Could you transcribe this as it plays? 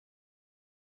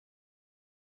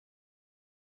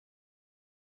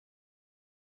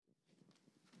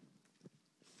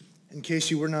In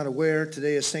case you were not aware,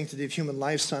 today is Sanctity of Human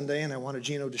Life Sunday, and I wanted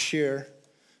Gino to share.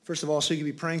 First of all, so you can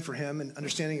be praying for him and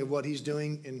understanding of what he's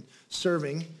doing in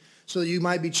serving, so that you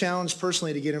might be challenged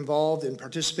personally to get involved in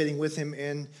participating with him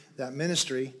in that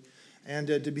ministry, and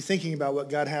to be thinking about what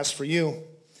God has for you.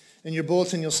 In your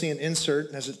bulletin, you'll see an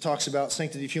insert as it talks about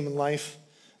Sanctity of Human Life,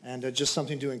 and just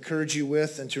something to encourage you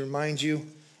with and to remind you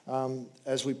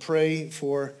as we pray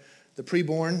for the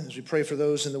preborn, as we pray for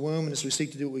those in the womb, and as we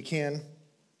seek to do what we can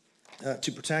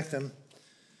to protect them.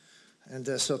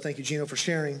 And so thank you, Gino, for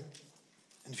sharing.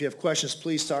 And if you have questions,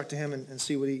 please talk to him and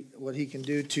see what he can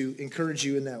do to encourage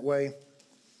you in that way.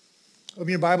 Open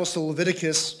your Bibles to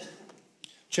Leviticus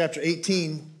chapter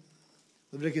 18.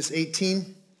 Leviticus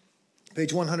 18,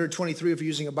 page 123. If you're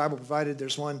using a Bible provided,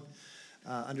 there's one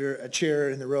under a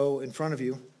chair in the row in front of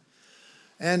you.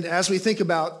 And as we think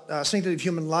about sanctity of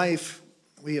human life,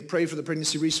 we have prayed for the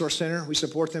Pregnancy Resource Center. We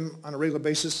support them on a regular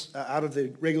basis out of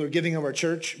the regular giving of our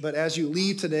church. But as you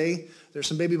leave today, there's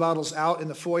some baby bottles out in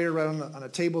the foyer right on a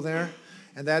table there.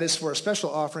 And that is for a special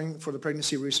offering for the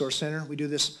Pregnancy Resource Center. We do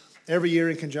this every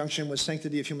year in conjunction with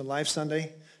Sanctity of Human Life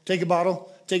Sunday. Take a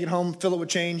bottle, take it home, fill it with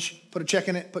change, put a check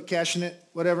in it, put cash in it,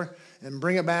 whatever, and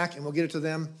bring it back, and we'll get it to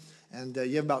them. And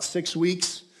you have about 6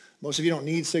 weeks. Most of you don't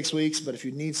need 6 weeks, but if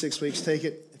you need 6 weeks, take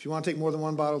it. If you want to take more than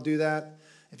one bottle, do that.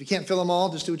 If you can't fill them all,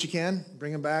 just do what you can.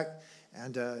 Bring them back.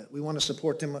 And we want to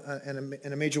support them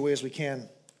in a major way as we can.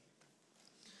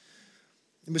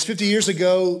 It was 50 years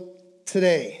ago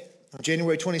today, on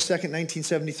January 22nd,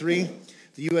 1973,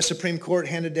 the U.S. Supreme Court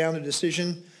handed down the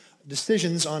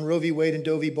decisions on Roe v. Wade and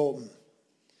Doe v. Bolton.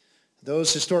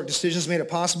 Those historic decisions made it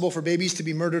possible for babies to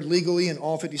be murdered legally in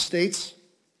all 50 states.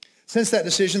 Since that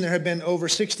decision, there have been over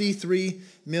 63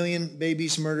 million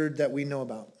babies murdered that we know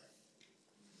about.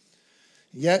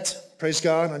 Yet, praise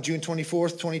God, on June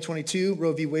 24th, 2022,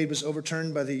 Roe v. Wade was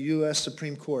overturned by the U.S.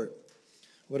 Supreme Court.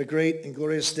 What a great and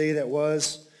glorious day that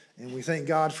was, and we thank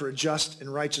God for a just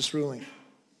and righteous ruling.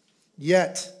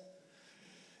 Yet,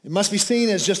 it must be seen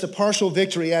as just a partial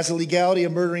victory, as the legality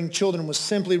of murdering children was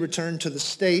simply returned to the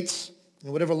states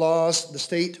and whatever laws the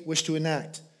state wished to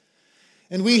enact.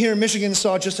 And we here in Michigan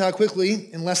saw just how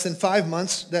quickly, in less than 5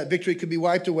 months, that victory could be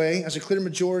wiped away, as a clear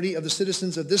majority of the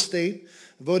citizens of this state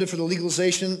voted for the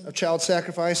legalization of child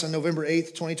sacrifice on November 8th,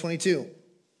 2022.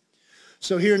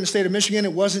 So here in the state of Michigan,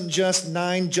 it wasn't just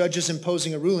 9 judges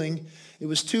imposing a ruling. It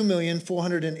was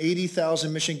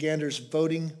 2,480,000 Michiganders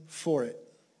voting for it.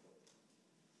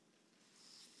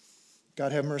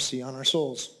 God have mercy on our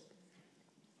souls.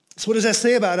 So what does that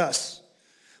say about us?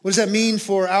 What does that mean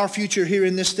for our future here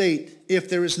in this state if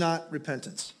there is not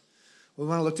repentance? We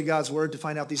want to look to God's word to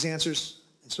find out these answers.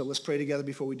 And so let's pray together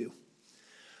before we do.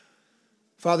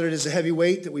 Father, it is a heavy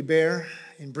weight that we bear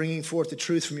in bringing forth the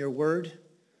truth from your word.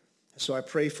 So I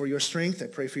pray for your strength. I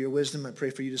pray for your wisdom. I pray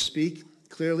for you to speak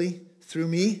clearly through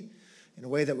me in a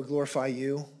way that would glorify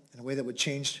you, in a way that would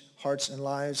change hearts and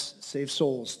lives, save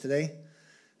souls today.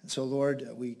 And so, Lord,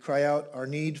 we cry out our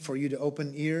need for you to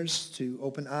open ears, to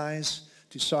open eyes,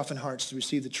 to soften hearts, to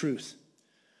receive the truth,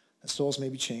 that souls may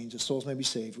be changed, that souls may be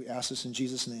saved. We ask this in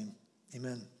Jesus' name.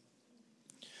 Amen.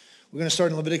 We're going to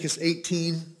start in Leviticus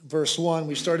 18, verse 1.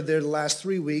 We've started there the last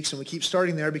 3 weeks, and we keep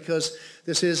starting there because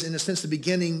this is, in a sense, the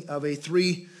beginning of a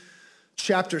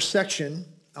 3-chapter section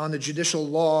on the judicial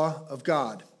law of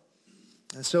God.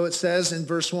 And so it says in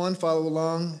verse 1, follow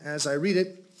along as I read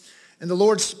it. And the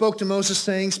Lord spoke to Moses,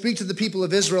 saying, speak to the people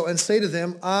of Israel and say to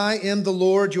them, I am the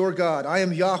Lord your God. I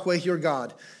am Yahweh your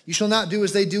God. You shall not do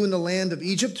as they do in the land of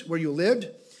Egypt where you lived,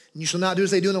 and you shall not do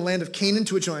as they do in the land of Canaan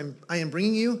to which I am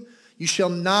bringing you. You shall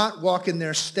not walk in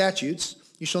their statutes.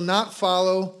 You shall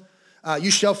follow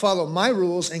my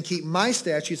rules and keep my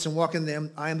statutes and walk in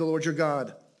them. I am the Lord your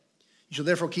God. You shall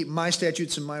therefore keep my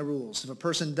statutes and my rules. If a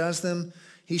person does them,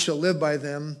 he shall live by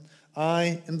them.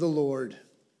 I am the Lord.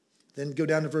 Then go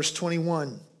down to verse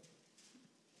 21.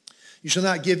 You shall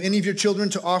not give any of your children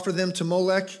to offer them to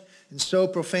Molech, and so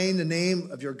profane the name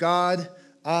of your God.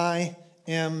 I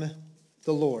am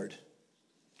the Lord.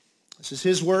 This is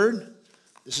his word.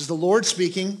 This is the Lord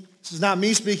speaking. This is not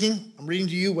me speaking. I'm reading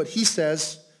to you what he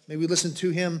says. May we listen to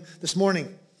him this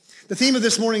morning. The theme of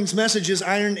this morning's message is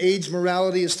Iron Age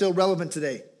morality is still relevant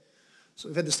today. So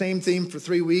we've had the same theme for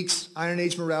 3 weeks. Iron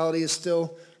Age morality is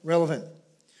still relevant.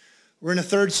 We're in a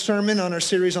 3rd sermon on our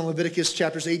series on Leviticus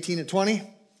chapters 18 and 20.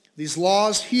 These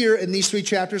laws here in these 3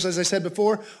 chapters, as I said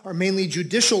before, are mainly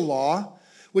judicial law,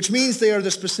 which means they are the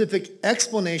specific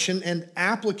explanation and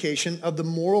application of the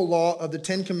moral law of the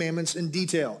 10 Commandments in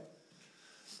detail.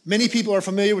 Many people are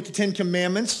familiar with the 10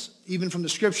 Commandments, even from the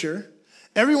Scripture.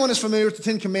 Everyone is familiar with the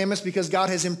 10 Commandments because God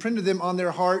has imprinted them on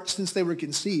their heart since they were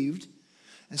conceived.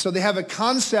 And so they have a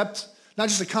concept, not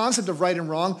just a concept of right and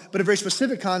wrong, but a very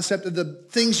specific concept of the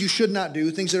things you should not do,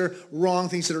 things that are wrong,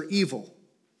 things that are evil.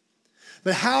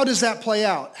 But how does that play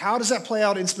out? How does that play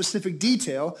out in specific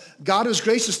detail? God is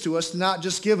gracious to us to not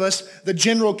just give us the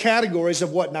general categories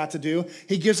of what not to do.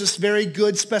 He gives us very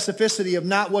good specificity of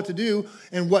not what to do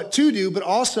and what to do, but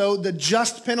also the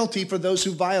just penalty for those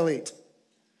who violate.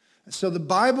 So the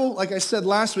Bible, like I said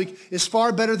last week, is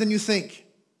far better than you think.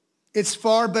 It's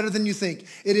far better than you think.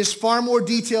 It is far more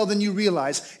detailed than you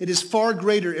realize. It is far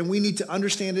greater, and we need to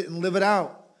understand it and live it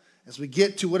out as we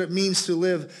get to what it means to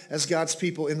live as God's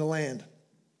people in the land.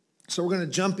 So we're going to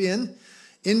jump in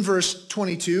verse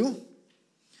 22,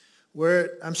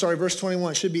 verse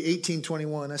 21. It should be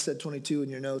 18:21. I said 22 in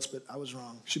your notes, but I was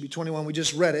wrong. It should be 21. We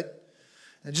just read it.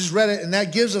 And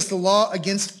that gives us the law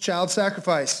against child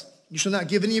sacrifice. You shall not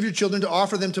give any of your children to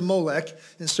offer them to Molech,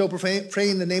 and so profane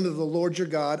the name of the Lord your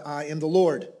God. I am the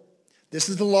Lord. This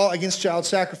is the law against child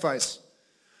sacrifice.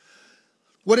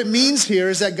 What it means here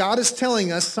is that God is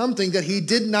telling us something that he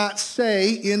did not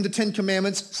say in the Ten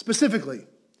Commandments specifically.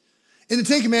 In the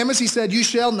Ten Commandments, he said, you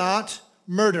shall not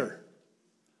murder.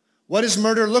 What does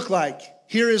murder look like?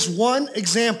 Here is one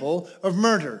example of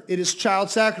murder. It is child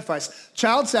sacrifice.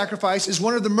 Child sacrifice is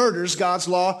one of the murders God's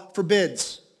law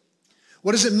forbids.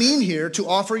 What does it mean here to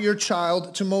offer your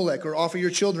child to Molech or offer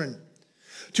your children?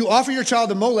 To offer your child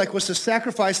to Molech was to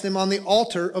sacrifice them on the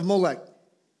altar of Molech.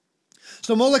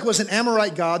 So Molech was an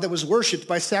Amorite god that was worshipped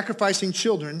by sacrificing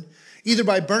children, either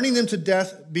by burning them to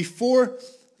death before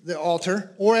the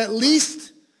altar, or at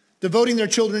least devoting their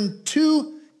children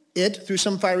to it through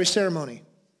some fiery ceremony.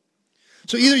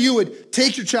 So either you would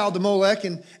take your child to Molech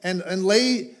and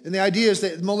lay, and the idea is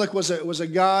that Molech was a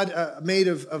god made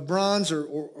of bronze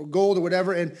or gold or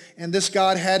whatever, and this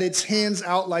god had its hands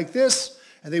out like this,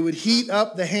 and they would heat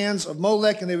up the hands of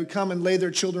Molech, and they would come and lay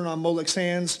their children on Molech's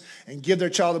hands and give their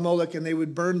child to Molech, and they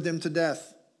would burn them to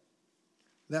death.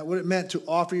 That's what it meant to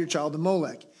offer your child to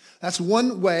Molech. That's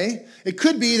one way. It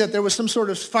could be that there was some sort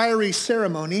of fiery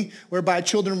ceremony whereby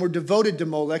children were devoted to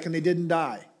Molech and they didn't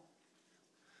die.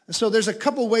 And so there's a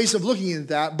couple ways of looking at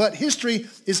that, but history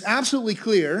is absolutely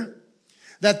clear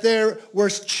that there were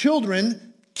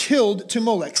children killed to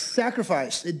Molech,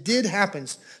 sacrificed. It did happen.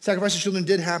 Sacrifice of children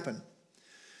did happen.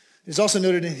 It's also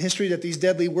noted in history that these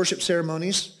deadly worship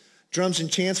ceremonies, drums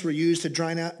and chants were used to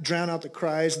drown out the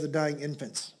cries of the dying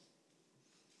infants.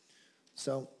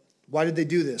 So why did they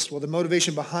do this? Well, the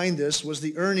motivation behind this was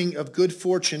the earning of good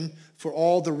fortune for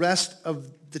all the rest of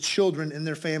the children in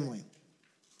their family.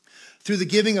 Through the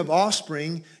giving of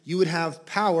offspring, you would have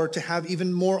power to have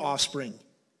even more offspring.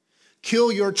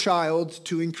 Kill your child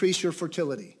to increase your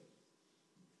fertility.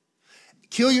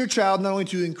 Kill your child not only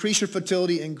to increase your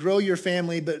fertility and grow your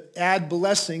family, but add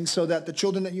blessings so that the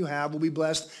children that you have will be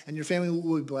blessed and your family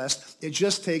will be blessed. It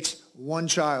just takes one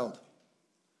child.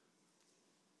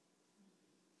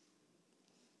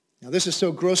 Now, this is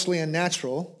so grossly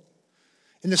unnatural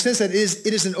in the sense that it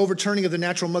is an overturning of the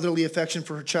natural motherly affection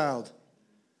for her child.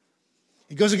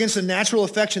 It goes against the natural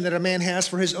affection that a man has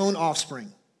for his own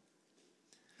offspring.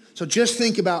 So just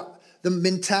think about the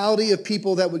mentality of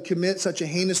people that would commit such a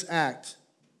heinous act.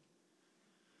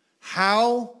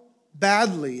 How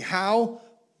badly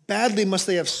must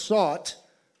they have sought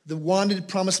the wanted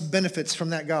promised benefits from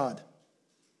that God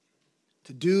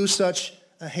to do such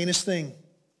a heinous thing?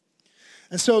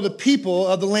 And so the people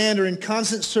of the land are in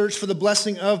constant search for the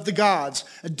blessing of the gods,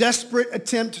 a desperate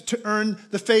attempt to earn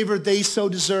the favor they so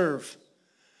deserve.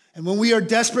 And when we are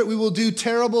desperate, we will do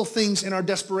terrible things in our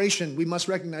desperation. We must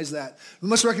recognize that. We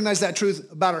must recognize that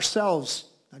truth about ourselves,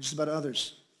 not just about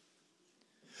others.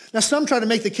 Now, some try to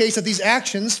make the case that these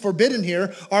actions forbidden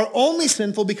here are only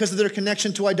sinful because of their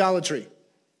connection to idolatry.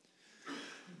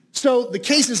 So the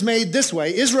case is made this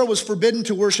way. Israel was forbidden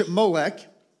to worship Molech,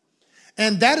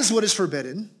 and that is what is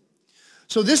forbidden.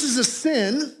 So this is a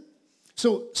sin.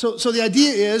 So the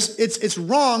idea is it's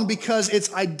wrong because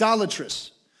it's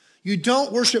idolatrous. You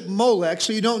don't worship Molech,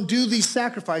 so you don't do these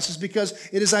sacrifices because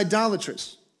it is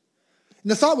idolatrous.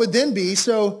 And the thought would then be,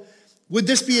 so would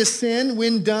this be a sin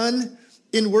when done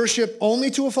in worship only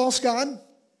to a false god?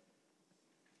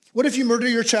 What if you murder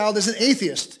your child as an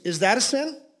atheist? Is that a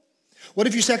sin? What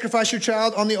if you sacrifice your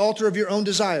child on the altar of your own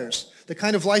desires, the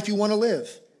kind of life you want to live?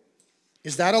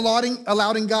 Is that allowed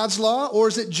in God's law, or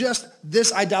is it just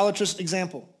this idolatrous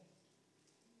example?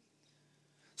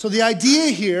 So the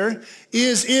idea here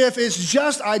is if it's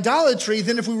just idolatry,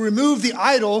 then if we remove the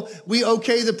idol, we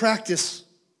okay the practice.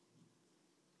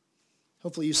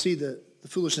 Hopefully you see the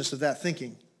foolishness of that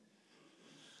thinking.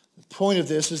 point of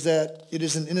this is that it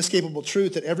is an inescapable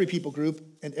truth that every people group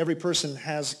and every person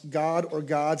has God or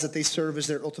gods that they serve as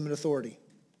their ultimate authority.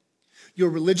 Your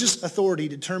religious authority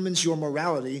determines your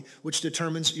morality, which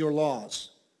determines your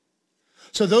laws.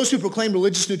 So those who proclaim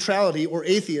religious neutrality or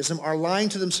atheism are lying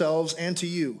to themselves and to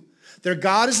you. Their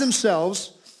God is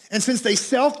themselves, and since they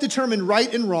self-determine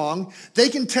right and wrong, they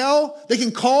can call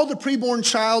the preborn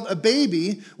child a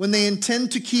baby when they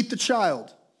intend to keep the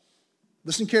child.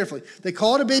 Listen carefully. They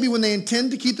call it a baby when they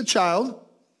intend to keep the child,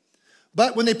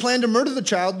 but when they plan to murder the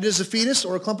child, it is a fetus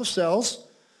or a clump of cells,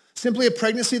 simply a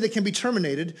pregnancy that can be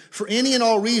terminated for any and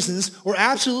all reasons or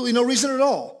absolutely no reason at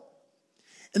all.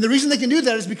 And the reason they can do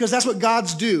that is because that's what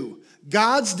gods do.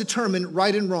 Gods determine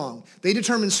right and wrong. They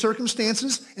determine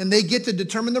circumstances, and they get to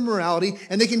determine the morality,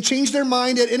 and they can change their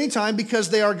mind at any time because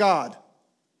they are God.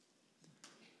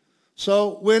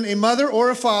 So when a mother or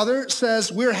a father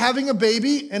says, we're having a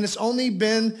baby, and it's only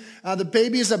been, the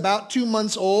baby is about 2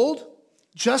 months old,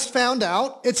 just found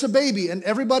out it's a baby, and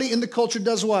everybody in the culture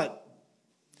does what?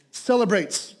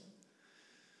 Celebrates.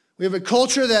 We have a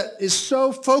culture that is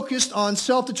so focused on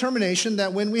self-determination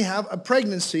that when we have a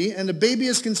pregnancy and a baby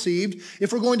is conceived,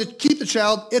 if we're going to keep the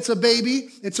child, it's a baby,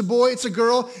 it's a boy, it's a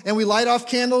girl, and we light off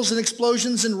candles and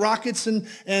explosions and rockets and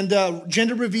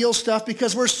gender reveal stuff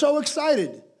because we're so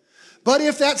excited. But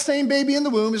if that same baby in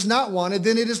the womb is not wanted,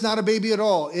 then it is not a baby at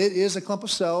all. It is a clump of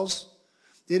cells.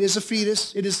 It is a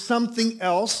fetus. It is something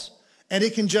else, and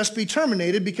it can just be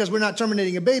terminated because we're not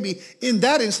terminating a baby. In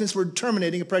that instance, we're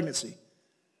terminating a pregnancy.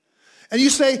 And you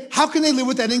say, how can they live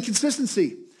with that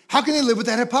inconsistency? How can they live with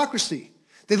that hypocrisy?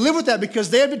 They live with that because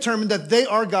they have determined that they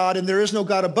are God and there is no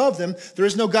God above them. There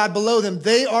is no God below them.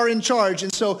 They are in charge.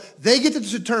 And so they get to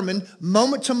determine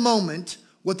moment to moment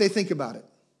what they think about it.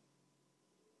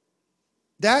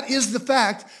 That is the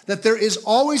fact that there is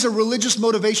always a religious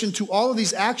motivation to all of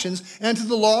these actions and to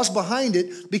the laws behind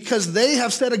it because they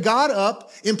have set a God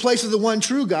up in place of the one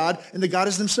true God, and the God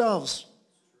is themselves.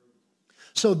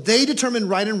 So they determine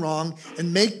right and wrong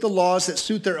and make the laws that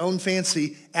suit their own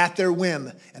fancy at their whim.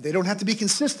 And they don't have to be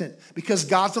consistent because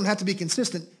gods don't have to be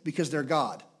consistent because they're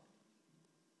God.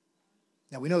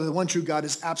 Now we know that the one true God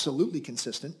is absolutely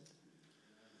consistent.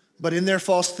 But in their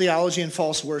false theology and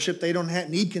false worship, they don't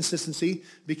need consistency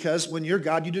because when you're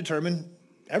God, you determine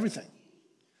everything.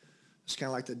 It's kind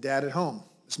of like the dad at home.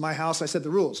 It's my house, I set the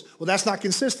rules. Well, that's not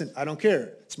consistent. I don't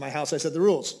care. It's my house, I set the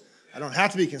rules. I don't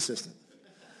have to be consistent.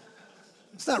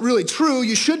 It's not really true.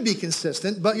 You should be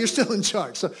consistent, but you're still in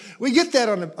charge. So we get that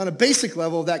on a basic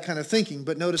level of that kind of thinking,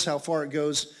 but notice how far it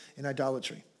goes in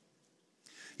idolatry.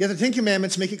 Yet the Ten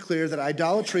Commandments make it clear that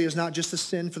idolatry is not just a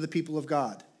sin for the people of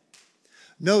God.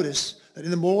 Notice that in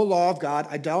the moral law of God,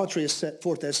 idolatry is set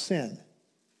forth as sin.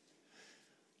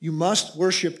 You must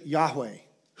worship Yahweh.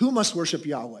 Who must worship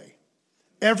Yahweh?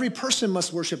 Every person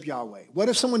must worship Yahweh. What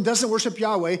if someone doesn't worship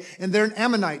Yahweh and they're an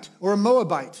Ammonite or a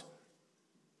Moabite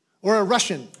or a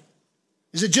Russian?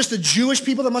 Is it just the Jewish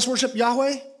people that must worship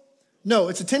Yahweh? No,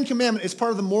 it's a Ten Commandment. It's part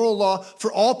of the moral law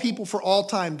for all people for all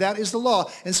time. That is the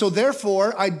law. And so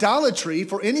therefore, idolatry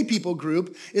for any people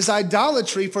group is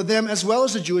idolatry for them as well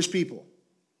as the Jewish people.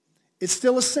 It's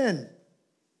still a sin.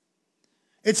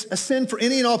 It's a sin for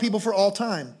any and all people for all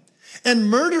time. And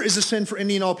murder is a sin for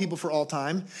any and all people for all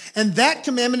time. And that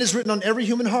commandment is written on every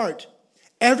human heart.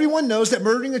 Everyone knows that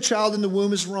murdering a child in the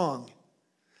womb is wrong.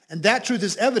 And that truth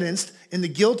is evidenced in the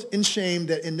guilt and shame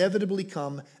that inevitably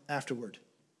come afterward.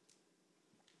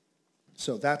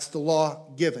 So that's the law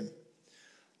given.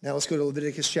 Now let's go to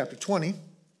Leviticus chapter 20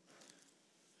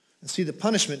 and see the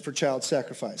punishment for child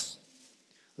sacrifice.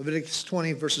 Leviticus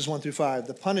 20, verses 1 through 5,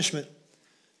 the punishment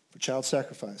for child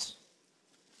sacrifice.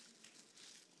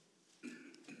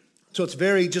 So it's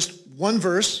just one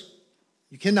verse.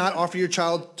 You cannot offer your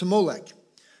child to Molech.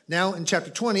 Now in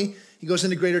chapter 20, he goes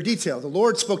into greater detail. The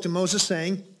Lord spoke to Moses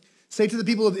saying, say to the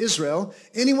people of Israel,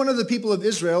 any one of the people of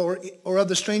Israel or of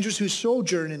the strangers who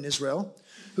sojourn in Israel,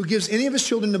 who gives any of his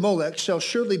children to Molech shall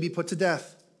surely be put to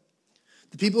death.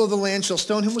 The people of the land shall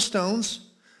stone him with stones.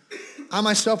 I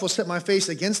myself will set my face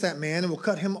against that man and will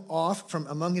cut him off from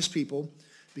among his people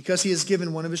because he has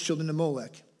given one of his children to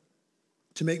Molech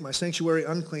to make my sanctuary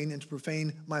unclean and to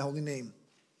profane my holy name.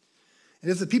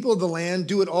 And if the people of the land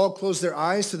do at all close their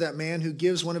eyes to that man who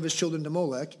gives one of his children to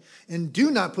Molech and do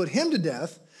not put him to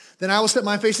death, then I will set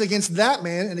my face against that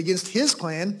man and against his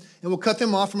clan and will cut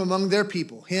them off from among their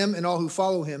people, him and all who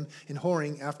follow him in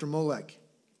whoring after Molech.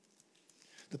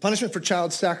 The punishment for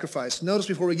child sacrifice. Notice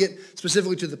before we get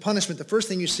specifically to the punishment, the first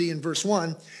thing you see in verse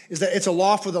 1 is that it's a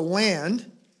law for the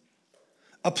land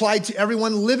applied to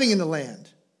everyone living in the land.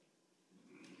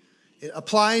 It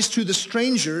applies to the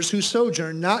strangers who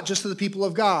sojourn, not just to the people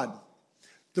of God.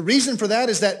 The reason for that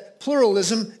is that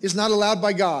pluralism is not allowed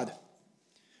by God.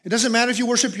 It doesn't matter if you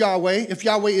worship Yahweh, if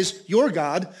Yahweh is your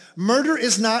God. Murder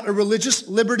is not a religious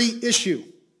liberty issue.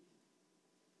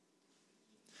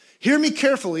 Hear me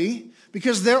carefully,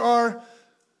 because there are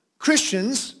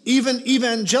Christians, even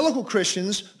evangelical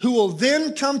Christians, who will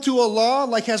then come to a law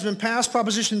like has been passed,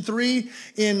 Proposition 3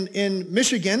 in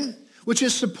Michigan, which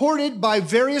is supported by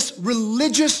various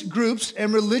religious groups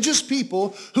and religious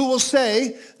people who will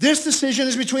say, this decision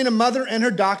is between a mother and her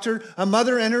doctor, a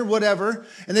mother and her whatever,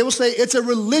 and they will say it's a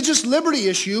religious liberty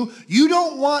issue. You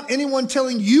don't want anyone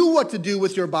telling you what to do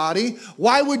with your body.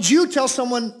 Why would you tell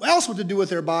someone else what to do with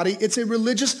their body? It's a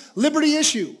religious liberty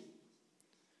issue.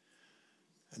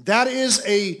 That is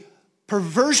a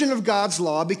perversion of God's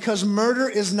law, because murder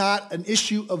is not an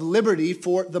issue of liberty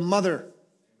for the mother.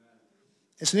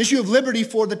 It's an issue of liberty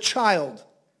for the child.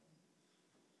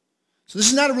 So this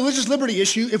is not a religious liberty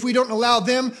issue. If we don't allow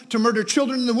them to murder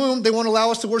children in the womb, they won't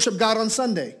allow us to worship God on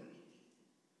Sunday.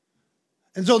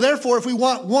 And so therefore, if we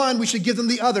want one, we should give them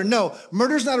the other. No,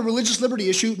 murder is not a religious liberty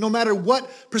issue, no matter what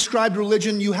prescribed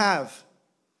religion you have.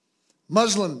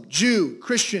 Muslim, Jew,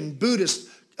 Christian, Buddhist,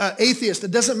 atheist,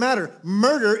 it doesn't matter.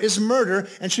 Murder is murder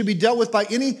and should be dealt with by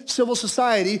any civil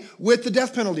society with the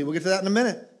death penalty. We'll get to that in a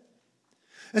minute.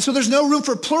 And so there's no room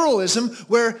for pluralism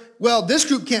where, well, this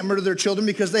group can't murder their children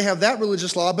because they have that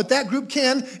religious law, but that group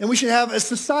can, and we should have a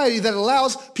society that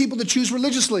allows people to choose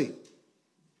religiously.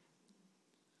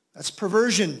 That's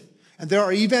perversion. And there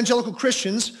are evangelical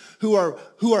Christians who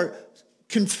are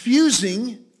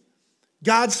confusing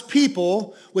God's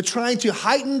people with trying to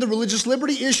heighten the religious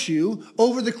liberty issue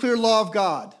over the clear law of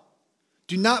God.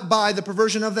 Do not buy the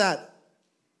perversion of that.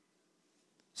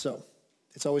 So,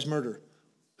 it's always murder.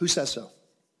 Who says so?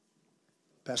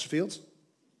 Pastor Fields?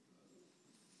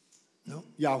 No,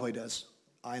 Yahweh does.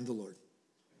 I am the Lord.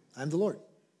 I am the Lord.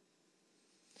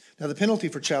 Now, the penalty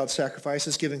for child sacrifice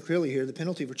is given clearly here. The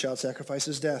penalty for child sacrifice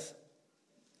is death.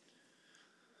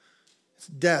 It's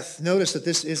death. Notice that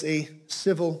this is a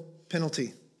civil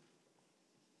penalty.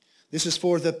 This is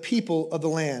for the people of the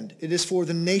land. It is for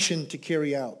the nation to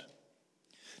carry out.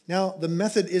 Now, the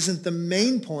method isn't the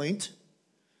main point,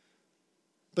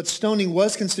 but stoning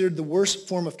was considered the worst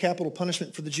form of capital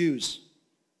punishment for the Jews.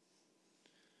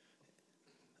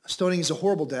 Stoning is a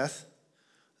horrible death.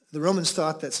 The Romans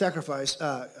thought that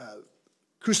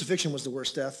crucifixion was the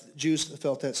worst death. Jews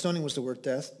felt that stoning was the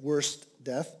worst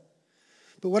death.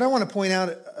 But what I want to point out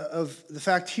of the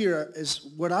fact here is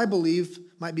what I believe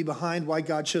might be behind why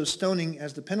God chose stoning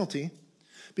as the penalty,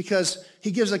 because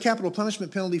he gives a capital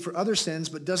punishment penalty for other sins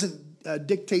but doesn't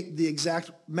dictate the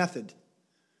exact method.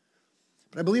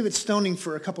 But I believe it's stoning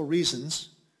for a couple reasons.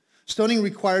 Stoning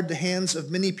required the hands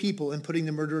of many people in putting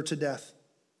the murderer to death.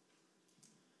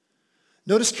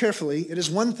 Notice carefully, it is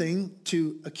one thing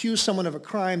to accuse someone of a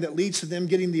crime that leads to them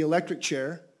getting the electric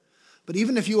chair. But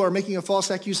even if you are making a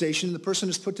false accusation, the person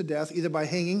is put to death either by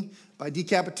hanging, by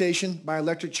decapitation, by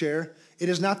electric chair. It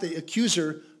is not the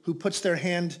accuser who puts their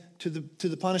hand to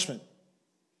the punishment.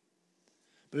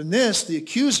 But in this, the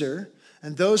accuser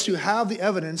and those who have the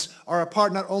evidence are a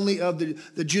part not only of the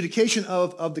adjudication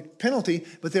of the penalty,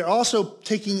 but they're also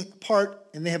taking part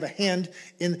and they have a hand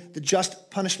in the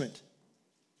just punishment.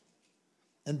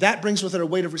 And that brings with it a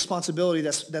weight of responsibility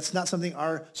that's not something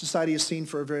our society has seen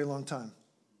for a very long time.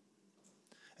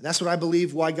 And that's what I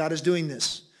believe why God is doing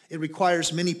this. It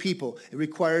requires many people. It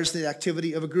requires the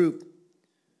activity of a group.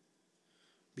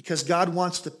 Because God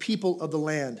wants the people of the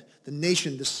land, the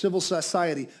nation, the civil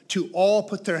society, to all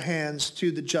put their hands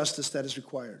to the justice that is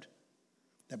required.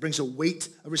 That brings a weight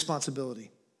of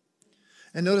responsibility.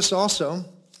 And notice also,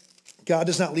 God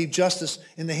does not leave justice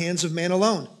in the hands of man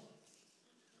alone.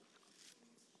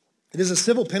 It is a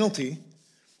civil penalty,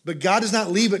 but God does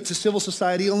not leave it to civil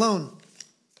society alone.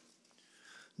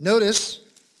 Notice,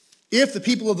 if the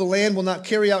people of the land will not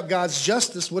carry out God's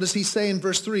justice, what does he say in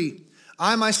verse 3?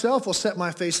 I myself will set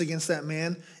my face against that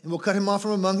man and will cut him off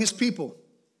from among his people.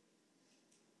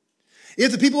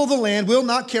 If the people of the land will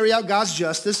not carry out God's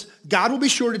justice, God will be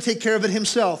sure to take care of it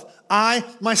himself. I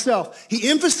myself. He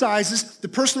emphasizes the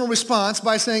personal response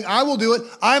by saying, I will do it.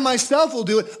 I myself will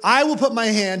do it. I will put my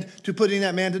hand to putting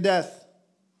that man to death.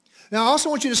 Now, I also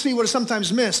want you to see what is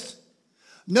sometimes missed.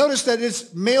 Notice that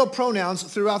it's male pronouns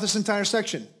throughout this entire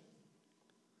section.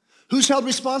 Who's held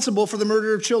responsible for the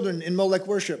murder of children in Molech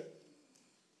worship?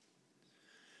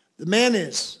 The man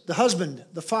is, the husband,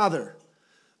 the father.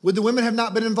 Would the women have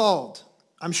not been involved?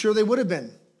 I'm sure they would have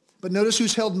been. But notice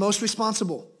who's held most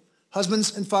responsible.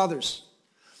 Husbands and fathers.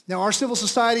 Now, our civil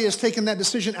society has taken that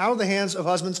decision out of the hands of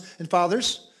husbands and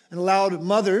fathers. and allowed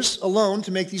mothers alone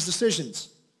to make these decisions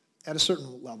at a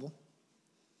certain level.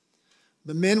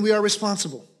 But men, we are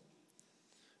responsible.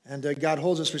 And God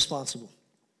holds us responsible.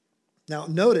 Now,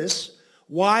 notice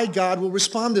why God will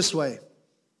respond this way.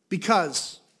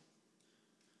 Because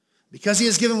he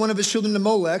has given one of his children to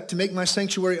Molech to make my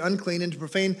sanctuary unclean and to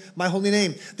profane my holy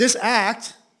name. This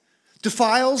act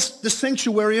defiles the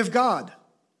sanctuary of God.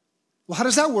 Well, how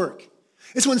does that work?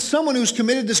 It's when someone who's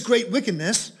committed this great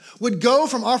wickedness would go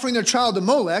from offering their child to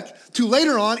Molech to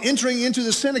later on entering into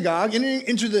the synagogue, entering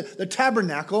into the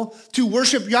tabernacle to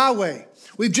worship Yahweh.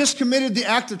 We've just committed the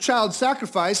act of child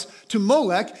sacrifice to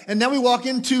Molech, and now we walk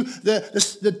into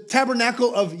the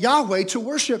tabernacle of Yahweh to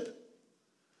worship.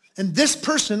 And this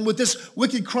person with this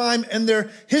wicked crime and their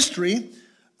history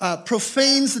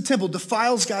profanes the temple,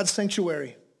 defiles God's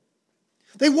sanctuary.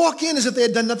 They walk in as if they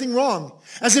had done nothing wrong,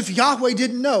 as if Yahweh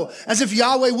didn't know, as if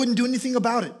Yahweh wouldn't do anything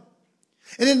about it.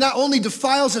 And it not only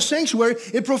defiles the sanctuary,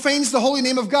 it profanes the holy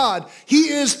name of God. He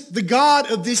is the God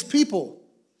of these people.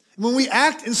 And when we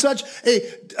act in such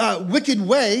a wicked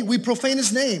way, we profane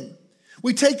his name.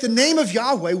 We take the name of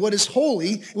Yahweh, what is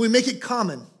holy, and we make it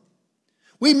common.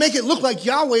 We make it look like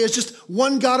Yahweh is just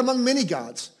one God among many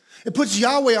gods. It puts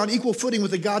Yahweh on equal footing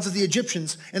with the gods of the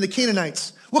Egyptians and the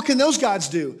Canaanites. What can those gods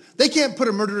do? They can't put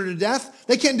a murderer to death.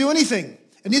 They can't do anything.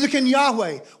 And neither can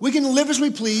Yahweh. We can live as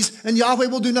we please, and Yahweh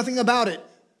will do nothing about it.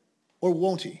 Or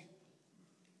won't he?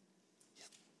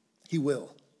 He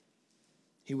will.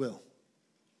 He will.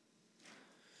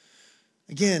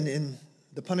 Again, in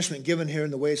the punishment given here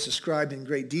and the way it's described in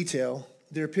great detail,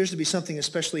 there appears to be something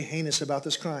especially heinous about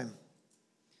this crime.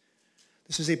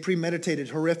 This is a premeditated,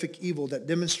 horrific evil that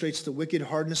demonstrates the wicked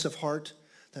hardness of heart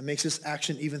that makes this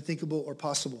action even thinkable or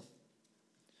possible.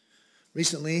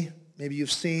 Recently, maybe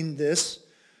you've seen this,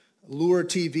 Lure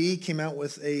TV came out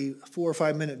with a 4 or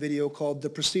 5 minute video called The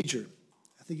Procedure.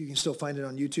 I think you can still find it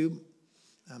on YouTube.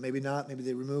 Maybe not, maybe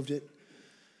they removed it.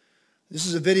 This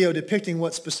is a video depicting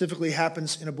what specifically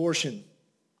happens in abortion.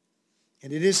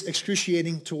 And it is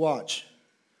excruciating to watch.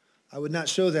 I would not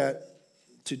show that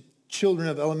to children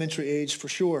of elementary age for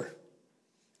sure.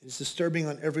 It is disturbing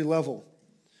on every level.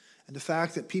 And the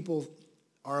fact that people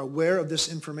are aware of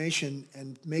this information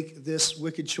and make this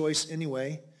wicked choice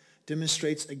anyway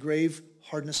demonstrates a grave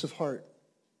hardness of heart.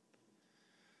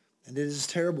 And it is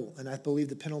terrible, and I believe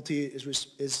the penalty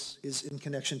is in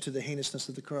connection to the heinousness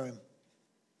of the crime.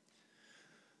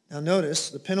 Now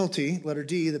notice the penalty, letter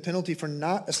D, the penalty for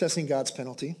not assessing God's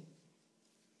penalty.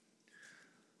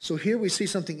 So here we see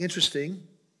something interesting.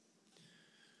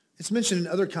 It's mentioned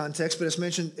in other contexts, but it's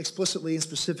mentioned explicitly and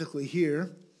specifically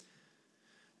here.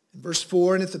 In verse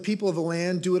 4, and if the people of the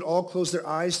land do at all close their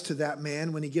eyes to that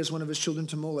man when he gives one of his children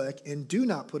to Molech and do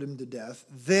not put him to death,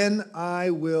 then I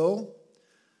will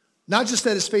not just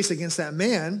set his face against that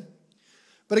man,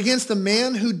 but against the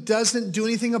man who doesn't do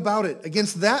anything about it,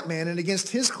 against that man and against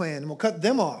his clan, and will cut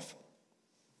them off.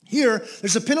 Here,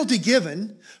 there's a penalty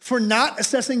given for not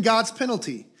assessing God's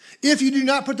penalty. If you do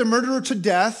not put the murderer to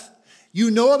death, you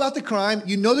know about the crime,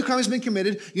 you know the crime has been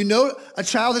committed, you know a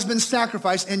child has been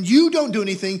sacrificed, and you don't do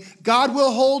anything, God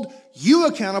will hold you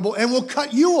accountable and will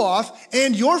cut you off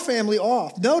and your family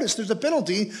off. Notice there's a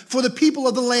penalty for the people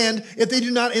of the land if they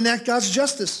do not enact God's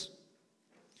justice.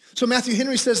 So Matthew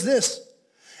Henry says this,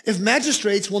 if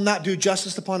magistrates will not do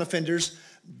justice upon offenders,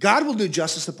 God will do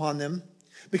justice upon them,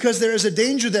 because there is a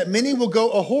danger that many will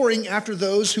go a-whoring after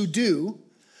those who do,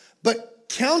 but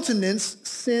countenance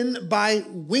sin by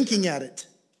winking at it.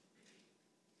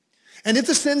 And if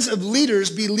the sins of leaders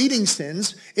be leading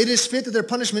sins, it is fit that their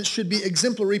punishments should be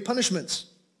exemplary punishments.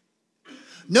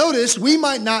 Notice, we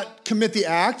might not commit the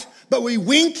act, but we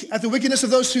wink at the wickedness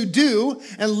of those who do,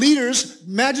 and leaders,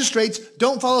 magistrates,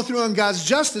 don't follow through on God's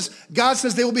justice. God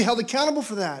says they will be held accountable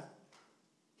for that.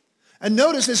 And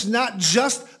notice, it's not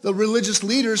just the religious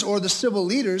leaders or the civil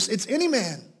leaders, it's any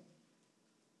man.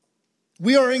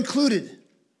 We are included.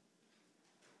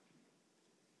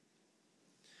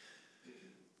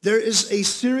 There is a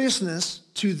seriousness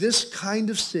to this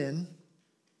kind of sin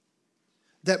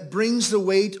that brings the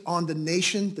weight on the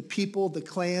nation, the people, the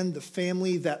clan, the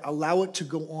family that allow it to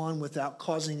go on without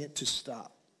causing it to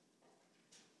stop.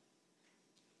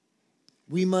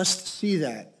 We must see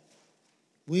that.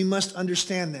 We must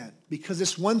understand that, because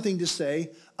it's one thing to say,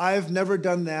 I've never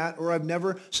done that, or I've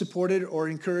never supported or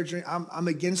encouraged, I'm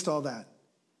against all that.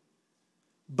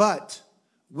 But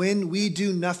when we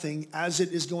do nothing as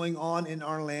it is going on in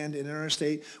our land and in our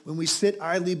state, when we sit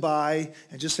idly by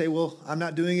and just say, well, I'm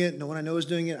not doing it, no one I know is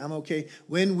doing it, I'm okay.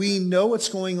 When we know what's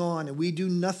going on and we do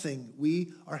nothing,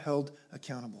 we are held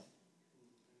accountable.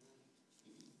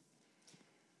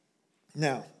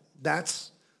 Now,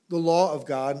 that's the law of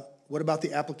God, what about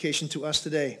the application to us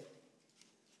today?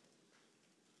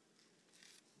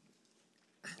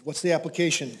 What's the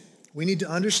application? We need to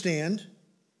understand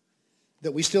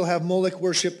that we still have Molech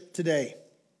worship today.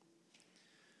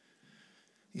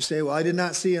 You say, well, I did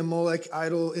not see a Molech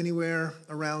idol anywhere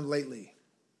around lately.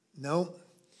 No,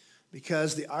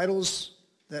 because the idols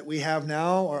that we have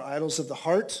now are idols of the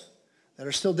heart that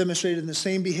are still demonstrated in the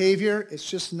same behavior. It's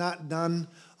just not done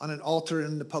on an altar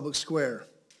in the public square.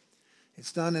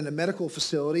 It's done in a medical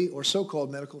facility or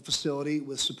so-called medical facility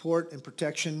with support and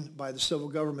protection by the civil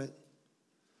government.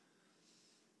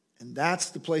 And that's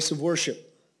the place of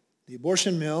worship. The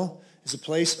abortion mill is a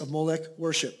place of Molech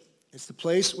worship. It's the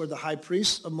place where the high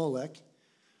priests of Molech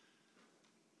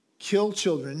kill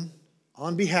children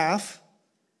on behalf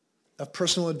of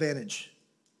personal advantage.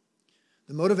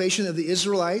 The motivation of the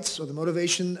Israelites or the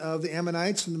motivation of the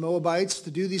Ammonites and the Moabites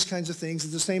to do these kinds of things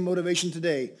is the same motivation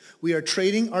today. We are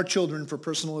trading our children for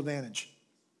personal advantage.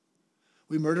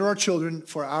 We murder our children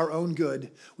for our own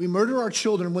good. We murder our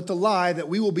children with the lie that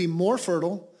we will be more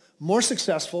fertile, more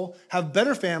successful, have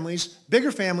better families,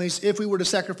 bigger families if we were to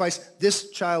sacrifice this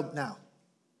child now.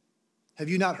 Have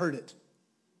you not heard it?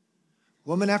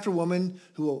 Woman after woman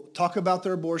who will talk about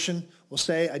their abortion will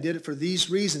say, I did it for these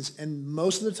reasons. And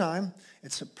most of the time,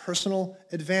 it's a personal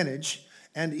advantage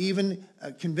and even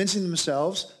convincing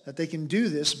themselves that they can do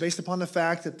this based upon the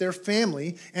fact that their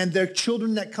family and their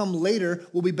children that come later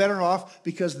will be better off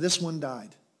because this one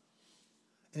died.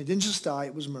 And it didn't just die,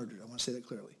 it was murdered. I want to say that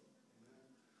clearly.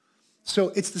 So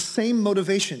it's the same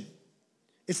motivation.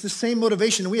 It's the same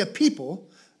motivation. And we have people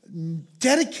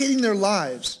dedicating their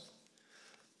lives,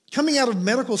 coming out of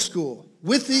medical school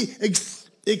with the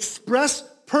express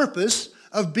purpose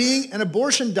of being an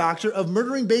abortion doctor, of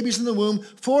murdering babies in the womb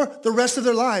for the rest of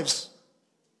their lives.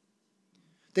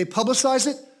 They publicize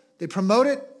it. They promote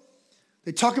it.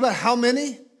 They talk about how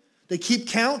many. They keep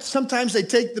count. Sometimes they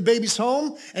take the babies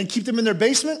home and keep them in their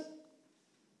basement.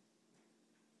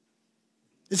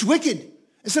 It's wicked.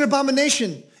 It's an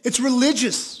abomination. It's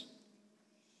religious.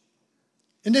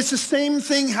 And it's the same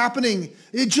thing happening.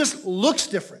 It just looks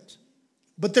different.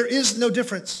 But there is no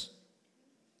difference.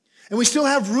 And we still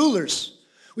have rulers.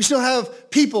 We still have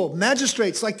people,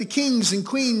 magistrates like the kings and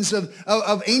queens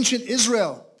of ancient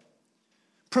Israel,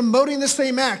 promoting the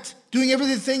same act, doing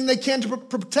everything they can to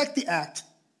protect the act,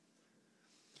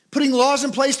 putting laws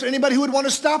in place for anybody who would want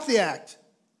to stop the act.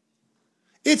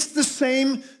 It's the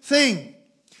same thing.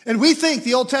 And we think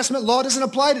the Old Testament law doesn't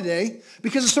apply today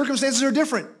because the circumstances are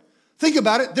different. Think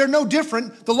about it. They're no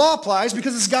different. The law applies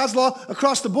because it's God's law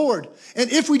across the board.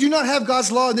 And if we do not have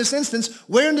God's law in this instance,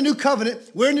 where in the New Covenant,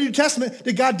 where in the New Testament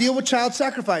did God deal with child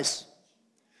sacrifice?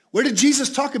 Where did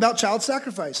Jesus talk about child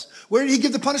sacrifice? Where did he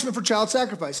give the punishment for child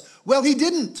sacrifice? Well, he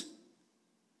didn't.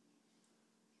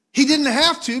 He didn't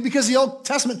have to because the Old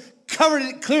Testament covered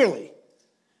it clearly.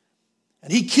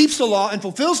 And he keeps the law and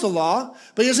fulfills the law,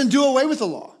 but he doesn't do away with the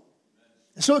law.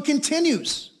 And so it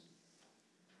continues.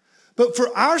 But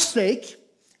for our sake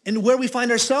and where we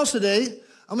find ourselves today,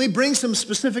 let me bring some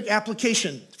specific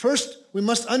application. First, we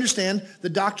must understand the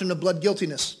doctrine of blood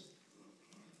guiltiness.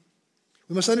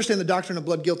 We must understand the doctrine of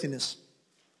blood guiltiness.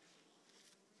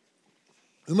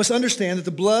 We must understand that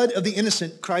the blood of the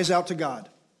innocent cries out to God.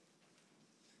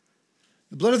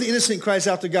 The blood of the innocent cries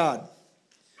out to God.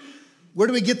 Where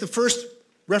do we get the first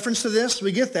reference to this?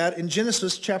 We get that in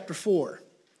Genesis chapter 4,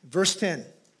 verse 10.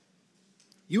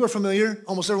 You are familiar,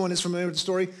 almost everyone is familiar with the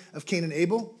story of Cain and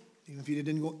Abel, even if you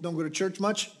don't go to church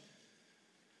much.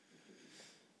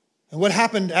 And what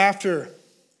happened after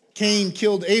Cain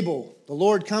killed Abel? The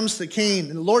Lord comes to Cain,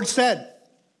 and the Lord said,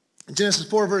 in Genesis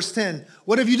 4, verse 10,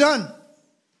 what have you done?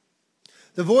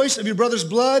 The voice of your brother's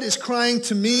blood is crying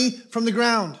to me from the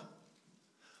ground.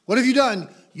 What have you done?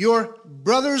 Your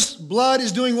brother's blood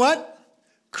is doing what?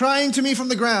 Crying to me from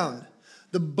the ground.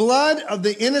 The blood of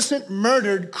the innocent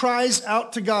murdered cries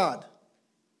out to God.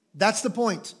 That's the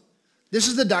point. This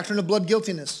is the doctrine of blood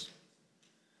guiltiness.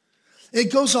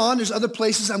 It goes on. There's other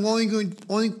places. I'm only going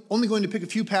to pick a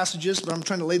few passages, but I'm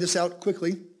trying to lay this out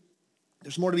quickly.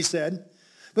 There's more to be said.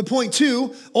 But point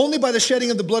 2, only by the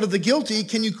shedding of the blood of the guilty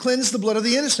can you cleanse the blood of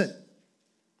the innocent.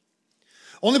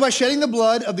 Only by shedding the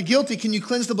blood of the guilty can you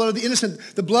cleanse the blood of the innocent.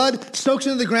 The blood soaks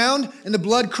into the ground and the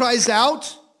blood cries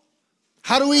out.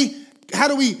 How do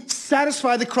we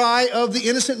satisfy the cry of the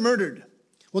innocent murdered?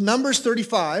 Well, Numbers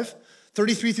 35,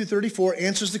 33 through 34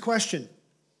 answers the question.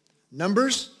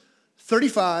 Numbers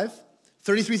 35,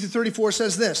 33 through 34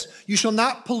 says this, you shall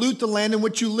not pollute the land in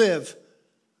which you live.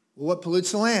 Well, what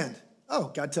pollutes the land?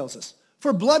 Oh, God tells us.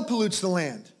 For blood pollutes the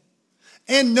land.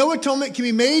 And no atonement can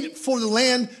be made for the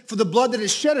land for the blood that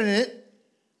is shed in it.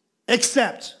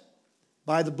 except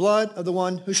by the blood of the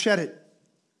one who shed it.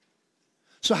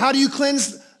 So how do you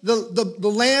cleanse the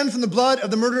land from the blood of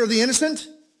the murder of the innocent?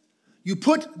 You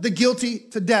put the guilty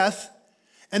to death,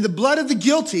 and the blood of the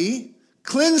guilty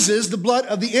cleanses the blood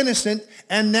of the innocent,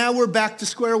 and now we're back to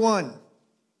square one.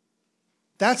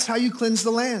 That's how you cleanse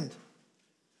the land.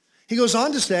 He goes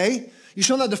on to say, you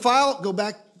shall not defile, go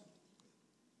back,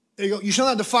 there you go. You shall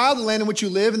not defile the land in which you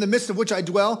live, in the midst of which I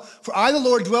dwell, for I, the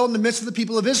Lord, dwell in the midst of the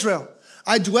people of Israel.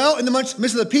 I dwell in the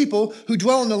midst of the people who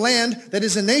dwell in the land that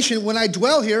is a nation. When I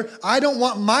dwell here, I don't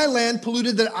want my land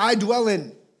polluted that I dwell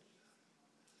in.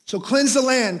 So cleanse the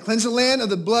land. Cleanse the land of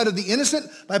the blood of the innocent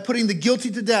by putting the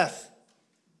guilty to death.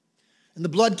 And the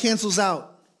blood cancels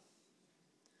out.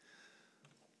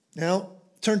 Now,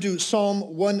 turn to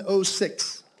Psalm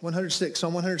 106.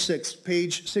 Psalm 106,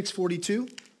 page 642.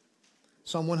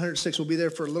 Psalm 106 will be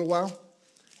there for a little while.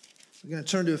 We're going to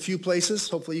turn to a few places.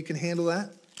 Hopefully you can handle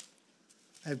that.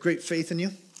 I have great faith in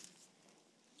you.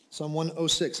 Psalm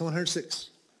 106, Psalm 106.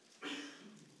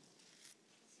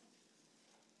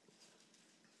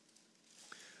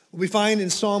 What we find in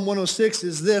Psalm 106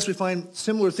 is this. We find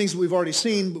similar things that we've already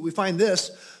seen, but we find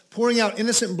this. Pouring out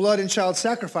innocent blood in child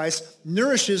sacrifice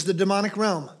nourishes the demonic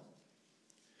realm.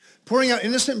 Pouring out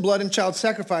innocent blood in child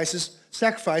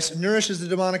sacrifice nourishes the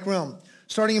demonic realm.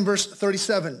 Starting in verse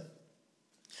 37.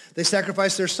 They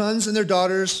sacrifice their sons and their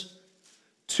daughters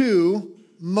to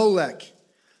Molech.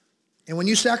 And when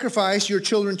you sacrifice your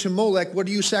children to Molech, what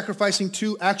are you sacrificing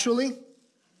to actually?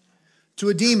 To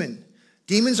a demon.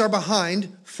 Demons are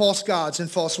behind false gods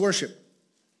and false worship.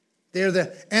 They are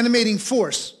the animating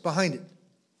force behind it.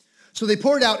 So they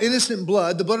poured out innocent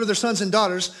blood, the blood of their sons and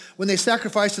daughters, when they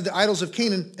sacrificed to the idols of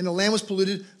Canaan, and the land was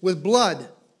polluted with blood.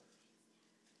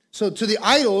 So to the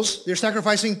idols, they're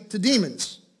sacrificing to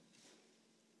demons.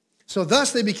 So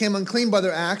thus they became unclean by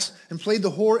their acts and played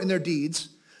the whore in their deeds.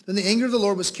 Then the anger of the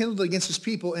Lord was kindled against his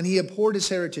people, and he abhorred his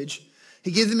heritage.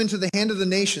 He gave them into the hand of the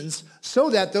nations, so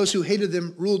that those who hated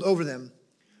them ruled over them.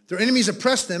 Their enemies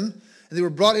oppressed them, and they were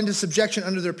brought into subjection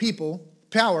under their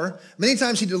power. Many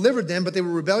times he delivered them, but they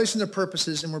were rebellious in their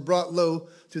purposes and were brought low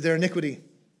through their iniquity.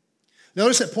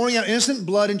 Notice that pouring out innocent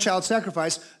blood in child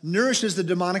sacrifice nourishes the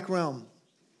demonic realm.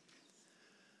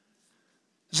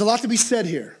 There's a lot to be said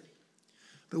here.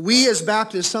 But we as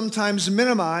Baptists sometimes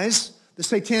minimize the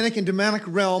satanic and demonic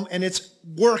realm and its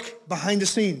work behind the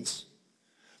scenes.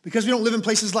 Because we don't live in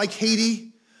places like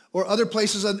Haiti or other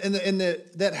places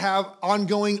that have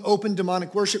ongoing open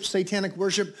demonic worship, satanic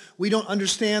worship, we don't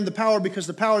understand the power, because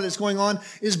the power that's going on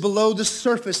is below the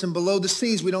surface and below the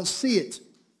scenes. We don't see it.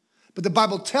 But the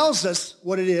Bible tells us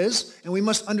what it is, and we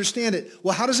must understand it.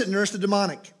 Well, how does it nourish the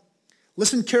demonic?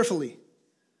 Listen carefully.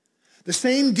 The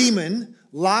same demon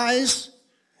lies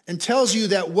and tells you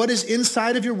that what is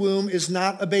inside of your womb is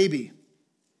not a baby.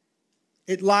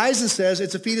 It lies and says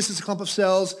it's a fetus, it's a clump of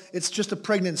cells, it's just a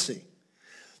pregnancy.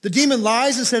 The demon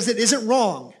lies and says it isn't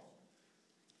wrong.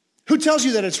 Who tells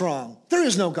you that it's wrong? There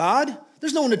is no God.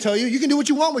 There's no one to tell you. You can do what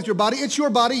you want with your body. It's your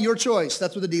body, your choice.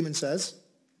 That's what the demon says.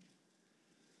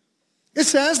 It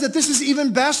says that this is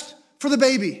even best for the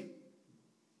baby.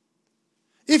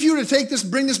 If you were to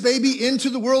bring this baby into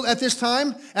the world at this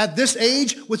time, at this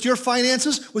age, with your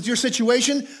finances, with your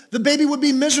situation, the baby would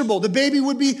be miserable. The baby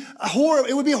would be horrible.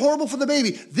 It would be horrible for the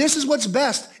baby. This is what's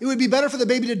best. It would be better for the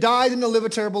baby to die than to live a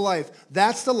terrible life.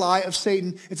 That's the lie of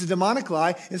Satan. It's a demonic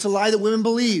lie. It's a lie that women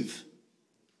believe.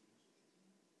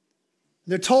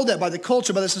 They're told that by the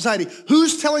culture, by the society.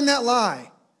 Who's telling that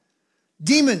lie?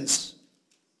 Demons.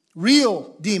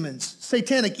 Real demons.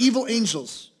 Satanic, evil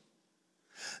angels.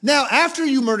 Now, after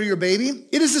you murder your baby,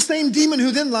 it is the same demon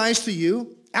who then lies to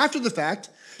you after the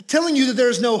fact, telling you that there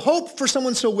is no hope for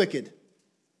someone so wicked,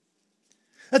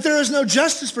 that there is no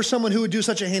justice for someone who would do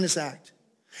such a heinous act,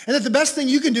 and that the best thing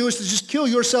you can do is to just kill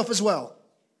yourself as well.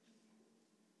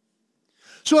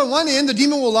 So on one end, the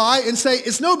demon will lie and say,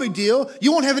 it's no big deal.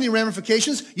 You won't have any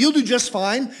ramifications. You'll do just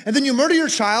fine. And then you murder your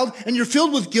child, and you're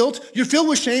filled with guilt. You're filled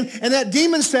with shame. And that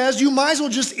demon says, you might as well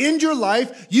just end your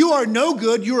life. You are no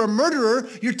good. You're a murderer.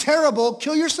 You're terrible.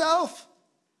 Kill yourself.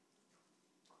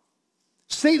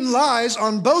 Satan lies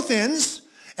on both ends.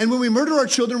 And when we murder our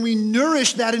children, we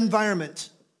nourish that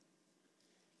environment.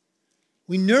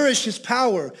 We nourish his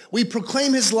power. We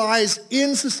proclaim his lies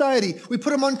in society. We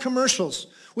put them on commercials.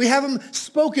 We have them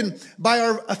spoken by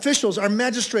our officials, our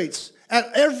magistrates, at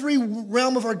every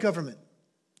realm of our government.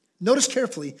 Notice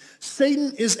carefully,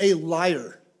 Satan is a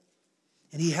liar,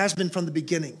 and he has been from the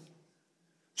beginning.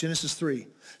 Genesis 3.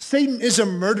 Satan is a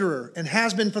murderer and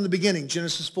has been from the beginning.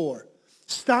 Genesis 4.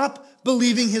 Stop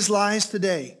believing his lies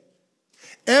today.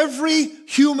 Every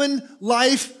human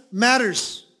life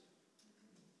matters.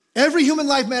 Every human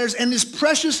life matters and is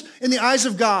precious in the eyes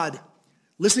of God.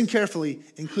 Listen carefully,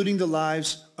 including the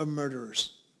lives of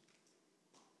murderers.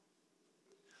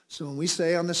 So when we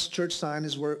say on this church sign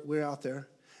as we're out there,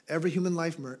 every human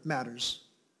life matters,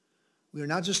 we are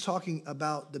not just talking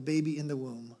about the baby in the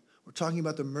womb. We're talking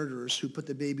about the murderers who put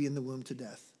the baby in the womb to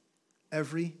death.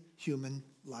 Every human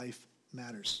life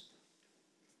matters.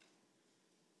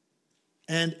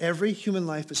 And every human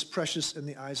life is precious in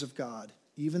the eyes of God,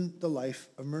 even the life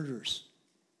of murderers.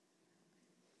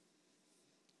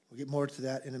 We'll get more to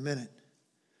that in a minute.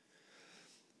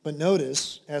 But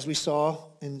notice, as we saw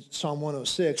in Psalm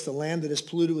 106, the land that is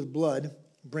polluted with blood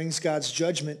brings God's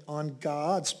judgment on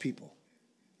God's people.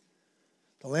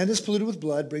 The land that is polluted with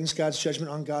blood brings God's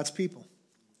judgment on God's people.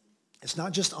 It's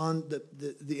not just on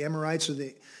the Amorites or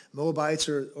the Moabites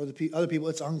or the other people.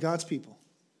 It's on God's people.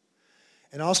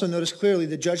 And also notice clearly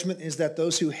the judgment is that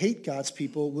those who hate God's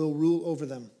people will rule over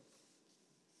them.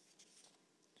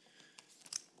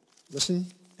 Listen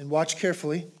and watch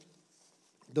carefully.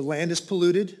 The land is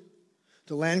polluted.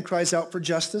 The land cries out for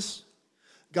justice.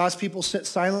 God's people sit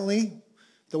silently,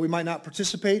 though we might not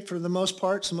participate for the most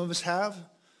part. Some of us have.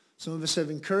 Some of us have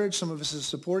encouraged. Some of us have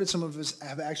supported. Some of us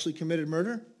have actually committed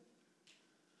murder.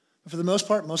 But for the most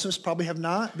part, most of us probably have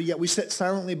not. But yet we sit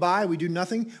silently by. We do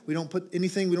nothing. We don't put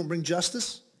anything. We don't bring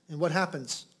justice. And what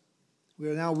happens? We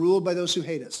are now ruled by those who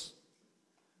hate us.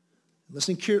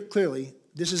 Listen clearly.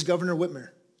 This is Governor Whitmer.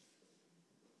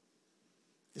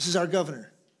 This is our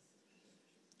governor.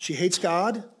 She hates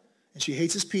God, and she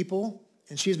hates his people,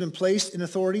 and she has been placed in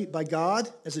authority by God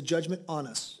as a judgment on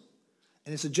us.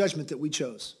 And it's a judgment that we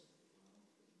chose.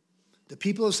 The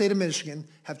people of the state of Michigan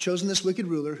have chosen this wicked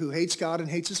ruler who hates God and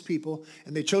hates his people,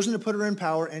 and they've chosen to put her in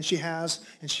power, and she has,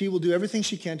 and she will do everything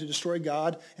she can to destroy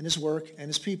God and his work and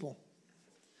his people.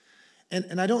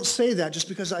 And I don't say that just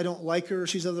because I don't like her or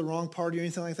she's of the wrong party or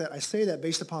anything like that. I say that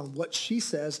based upon what she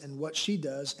says and what she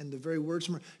does and the very words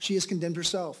from her. She has condemned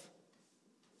herself.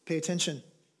 Pay attention.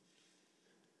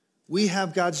 We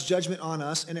have God's judgment on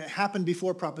us, and it happened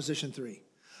before Proposition 3.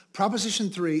 Proposition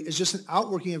 3 is just an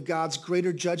outworking of God's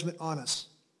greater judgment on us.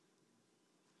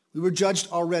 We were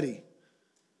judged already.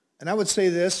 And I would say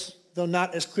this, though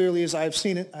not as clearly as I have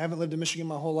seen it. I haven't lived in Michigan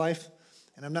my whole life,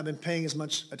 and I've not been paying as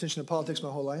much attention to politics my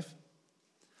whole life.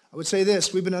 I would say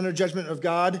this, we've been under judgment of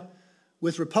God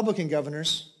with Republican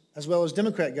governors as well as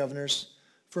Democrat governors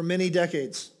for many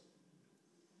decades.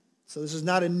 So this is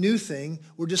not a new thing.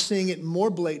 We're just seeing it more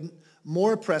blatant,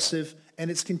 more oppressive, and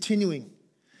it's continuing.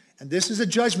 And this is a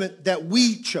judgment that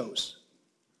we chose.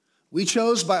 We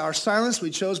chose by our silence. We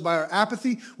chose by our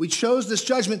apathy. We chose this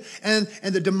judgment. And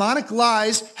the demonic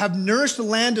lies have nourished the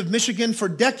land of Michigan for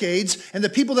decades, and the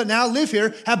people that now live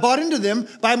here have bought into them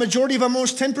by a majority of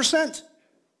almost 10%.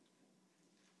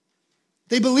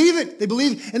 They believe it. They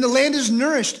believe, and the land is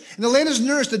nourished. And the land is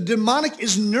nourished. The demonic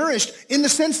is nourished in the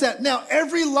sense that now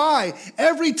every lie,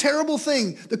 every terrible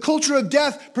thing, the culture of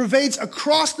death pervades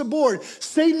across the board.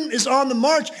 Satan is on the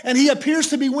march, and he appears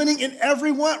to be winning in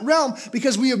every realm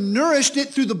because we have nourished it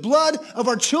through the blood of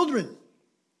our children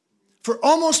for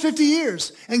almost 50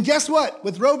 years. And guess what?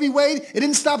 With Roe v. Wade, it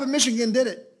didn't stop in Michigan, did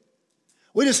it?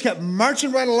 We just kept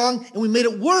marching right along, and we made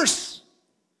it worse.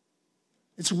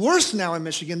 It's worse now in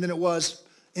Michigan than it was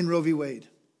in Roe v. Wade.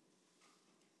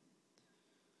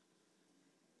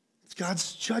 It's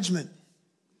God's judgment.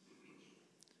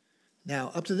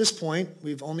 Now, up to this point,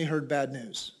 we've only heard bad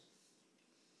news.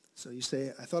 So you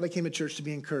say, I thought I came to church to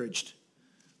be encouraged.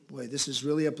 Boy, this is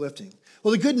really uplifting.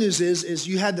 Well, the good news is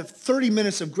you had the 30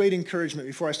 minutes of great encouragement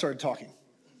before I started talking.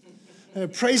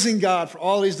 And praising God for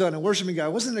all he's done and worshiping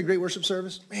God. Wasn't it a great worship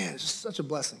service? Man, it's just such a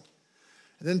blessing.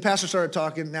 And then the pastor started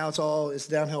talking. Now it's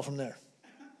downhill from there.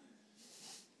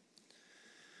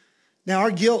 Now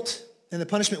our guilt and the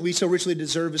punishment we so richly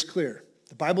deserve is clear.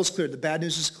 The Bible is clear. The bad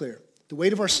news is clear. The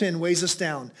weight of our sin weighs us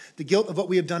down. The guilt of what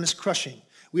we have done is crushing.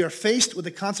 We are faced with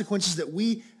the consequences that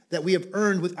we have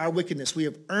earned with our wickedness. We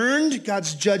have earned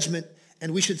God's judgment,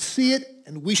 and we should see it,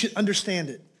 and we should understand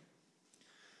it.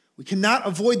 We cannot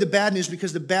avoid the bad news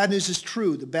because the bad news is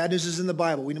true. The bad news is in the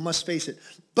Bible. We must face it.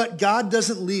 But God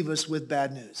doesn't leave us with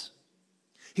bad news.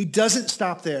 He doesn't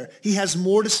stop there. He has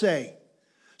more to say.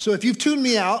 So if you've tuned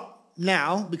me out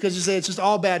now because you say it's just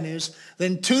all bad news,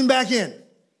 then tune back in.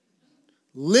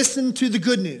 Listen to the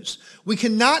good news. We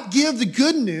cannot give the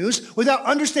good news without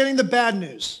understanding the bad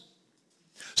news.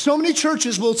 So many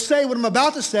churches will say what I'm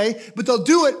about to say, but they'll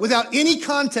do it without any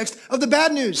context of the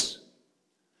bad news.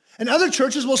 And other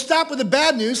churches will stop with the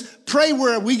bad news, pray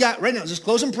where we got right now, just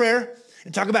close in prayer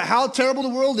and talk about how terrible the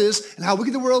world is and how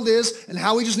wicked the world is and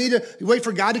how we just need to wait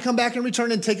for God to come back and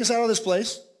return and take us out of this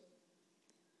place.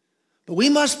 But we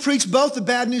must preach both the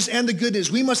bad news and the good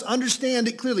news. We must understand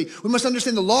it clearly. We must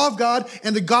understand the law of God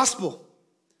and the gospel.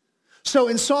 So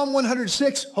in Psalm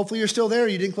 106, hopefully you're still there.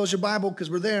 You didn't close your Bible because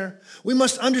we're there. We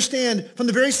must understand from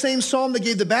the very same psalm that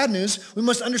gave the bad news, we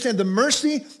must understand the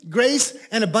mercy, grace,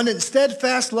 and abundant,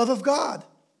 steadfast love of God.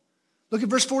 Look at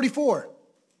verse 44.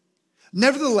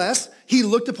 Nevertheless, he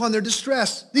looked upon their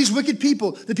distress. These wicked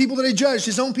people, the people that he judged,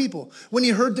 his own people, when he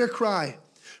heard their cry.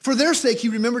 For their sake, he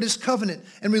remembered his covenant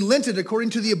and relented according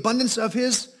to the abundance of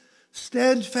his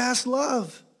steadfast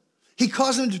love. He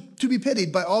caused them to be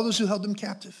pitied by all those who held them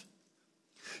captive.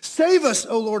 Save us,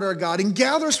 O Lord our God, and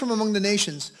gather us from among the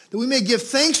nations, that we may give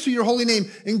thanks to your holy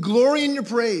name and glory in your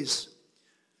praise.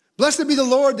 Blessed be the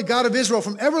Lord, the God of Israel,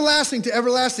 from everlasting to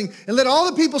everlasting. And let all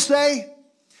the people say,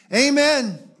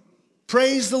 Amen.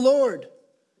 Praise the Lord.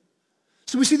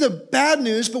 So we see the bad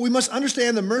news, but we must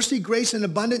understand the mercy, grace, and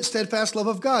abundant, steadfast love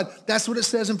of God. That's what it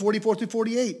says in 44 through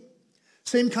 48.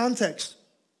 Same context.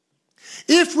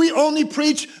 If we only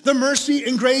preach the mercy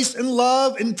and grace and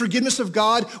love and forgiveness of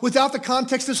God without the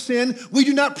context of sin, we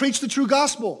do not preach the true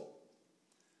gospel.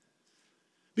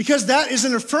 Because that is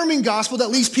an affirming gospel that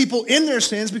leaves people in their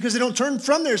sins because they don't turn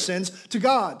from their sins to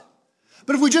God.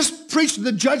 But if we just preach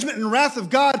the judgment and wrath of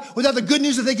God without the good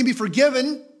news that they can be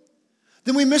forgiven,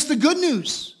 then we miss the good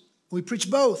news. We preach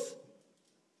both.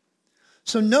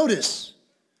 So notice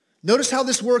how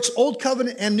this works, Old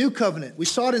Covenant and New Covenant. We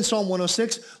saw it in Psalm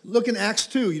 106. Look in Acts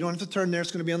 2. You don't have to turn there.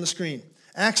 It's going to be on the screen.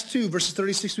 Acts 2, verses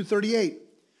 36 through 38.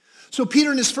 So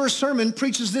Peter in his first sermon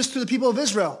preaches this to the people of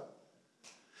Israel.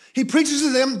 He preaches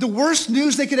to them the worst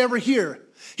news they could ever hear.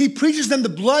 He preaches them the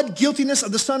blood guiltiness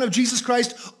of the Son of Jesus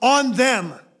Christ on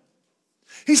them.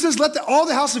 He says, let all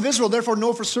the house of Israel therefore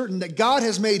know for certain that God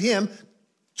has made him,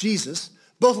 Jesus,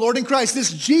 both Lord and Christ,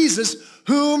 this Jesus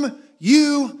whom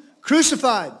you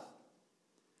crucified.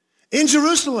 In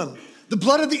Jerusalem, the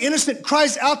blood of the innocent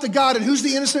cries out to God, and who's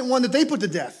the innocent one that they put to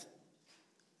death?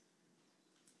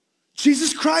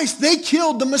 Jesus Christ. They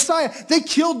killed the Messiah. They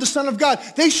killed the Son of God.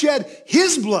 They shed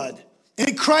his blood, and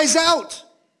it cries out.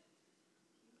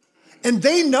 And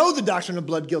they know the doctrine of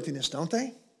blood guiltiness, don't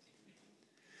they?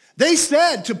 They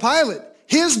said to Pilate,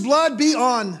 his blood be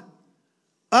on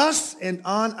us and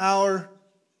on our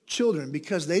children,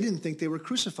 because they didn't think they were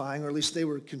crucifying, or at least they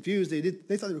were confused.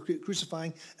 They thought they were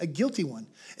crucifying a guilty one.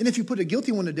 And if you put a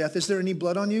guilty one to death, is there any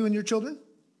blood on you and your children?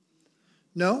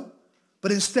 No.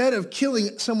 But instead of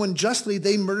killing someone justly,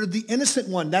 they murdered the innocent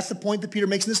one. That's the point that Peter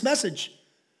makes in this message.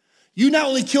 You not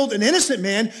only killed an innocent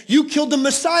man, you killed the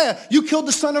Messiah. You killed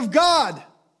the Son of God.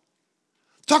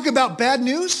 Talk about bad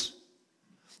news.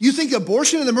 You think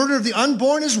abortion and the murder of the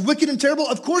unborn is wicked and terrible?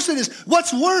 Of course it is.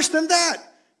 What's worse than that?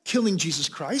 Killing Jesus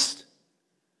Christ.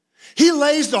 He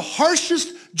lays the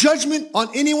harshest judgment on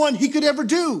anyone he could ever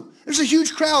do. There's a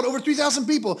huge crowd, over 3,000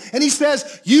 people, and he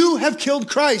says, you have killed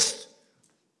Christ.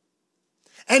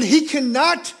 And he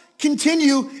cannot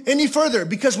continue any further,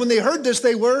 because when they heard this,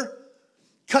 they were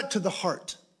cut to the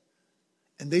heart.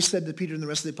 And they said to Peter and the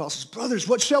rest of the apostles, brothers,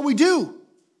 what shall we do?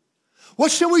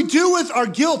 What shall we do with our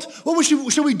guilt? What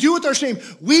shall we do with our shame?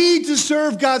 We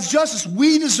deserve God's justice.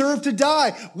 We deserve to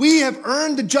die. We have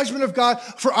earned the judgment of God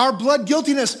for our blood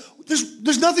guiltiness.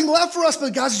 There's nothing left for us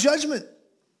but God's judgment.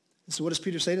 And so what does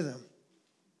Peter say to them?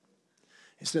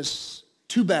 He says,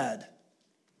 too bad.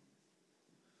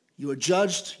 You are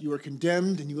judged, you are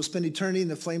condemned, and you will spend eternity in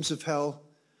the flames of hell.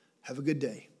 Have a good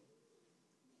day.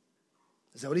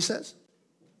 Is that what he says?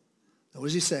 Now, what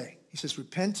does he say? He says,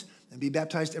 repent and be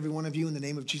baptized, every one of you, in the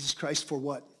name of Jesus Christ, for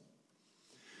what?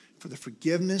 For the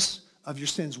forgiveness of your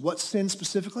sins. What sin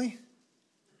specifically?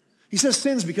 He says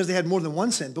sins because they had more than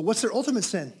one sin, but what's their ultimate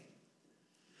sin?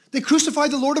 They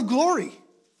crucified the Lord of glory.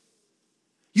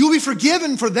 You will be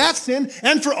forgiven for that sin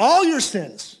and for all your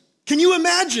sins. Can you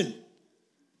imagine?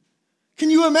 Can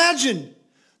you imagine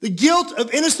the guilt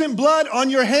of innocent blood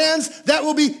on your hands? That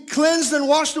will be cleansed and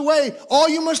washed away. All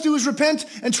you must do is repent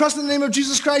and trust in the name of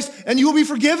Jesus Christ, and you will be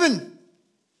forgiven.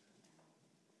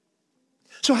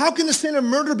 So how can the sin of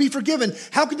murder be forgiven?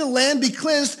 How can the land be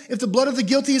cleansed if the blood of the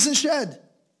guilty isn't shed?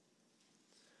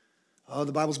 Oh,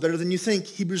 the Bible's better than you think.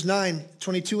 Hebrews 9,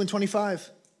 22 and 25.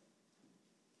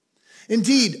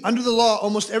 Indeed, under the law,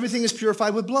 almost everything is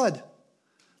purified with blood.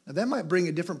 Now that might bring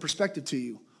a different perspective to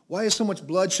you. Why is so much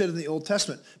blood shed in the Old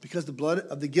Testament? Because the blood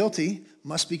of the guilty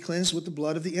must be cleansed with the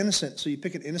blood of the innocent. So you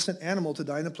pick an innocent animal to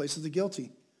die in the place of the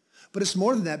guilty. But it's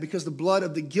more than that, because the blood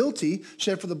of the guilty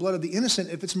shed for the blood of the innocent,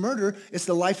 if it's murder, it's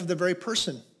the life of the very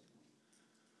person.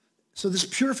 So this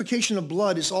purification of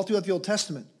blood is all throughout the Old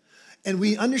Testament. And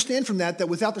we understand from that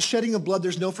without the shedding of blood,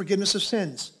 there's no forgiveness of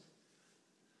sins.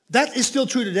 That is still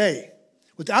true today.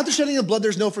 Without the shedding of blood,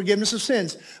 there's no forgiveness of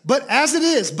sins. But as it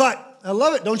is, I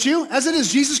love it, don't you? As it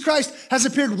is, Jesus Christ has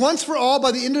appeared once for all by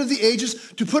the end of the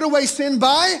ages to put away sin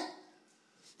by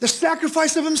the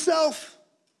sacrifice of himself.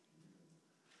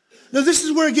 Now, this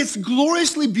is where it gets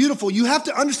gloriously beautiful. You have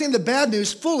to understand the bad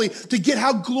news fully to get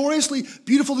how gloriously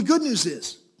beautiful the good news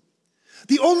is.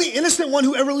 The only innocent one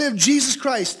who ever lived, Jesus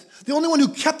Christ, the only one who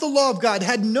kept the law of God,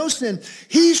 had no sin,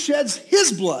 he sheds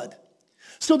his blood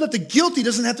so that the guilty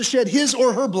doesn't have to shed his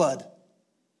or her blood.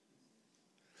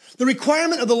 The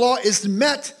requirement of the law is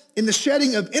met in the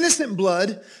shedding of innocent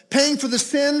blood, paying for the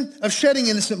sin of shedding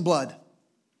innocent blood.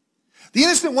 The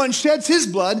innocent one sheds his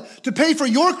blood to pay for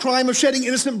your crime of shedding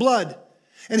innocent blood.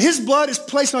 And his blood is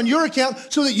placed on your account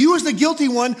so that you as the guilty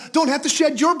one don't have to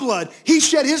shed your blood. He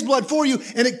shed his blood for you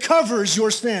and it covers your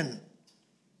sin.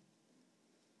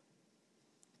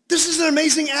 This is an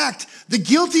amazing act. The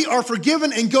guilty are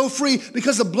forgiven and go free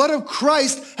because the blood of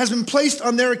Christ has been placed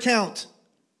on their account.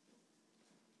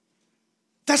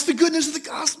 That's the good news of the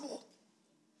gospel.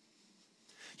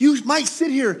 You might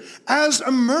sit here as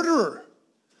a murderer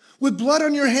with blood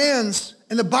on your hands,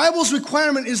 and the Bible's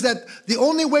requirement is that the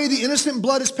only way the innocent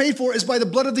blood is paid for is by the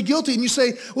blood of the guilty. And you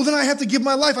say, well, then I have to give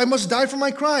my life. I must die for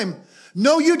my crime.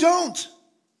 No, you don't.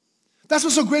 That's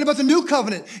what's so great about the new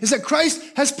covenant, is that Christ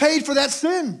has paid for that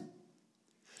sin.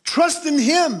 Trust in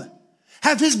him.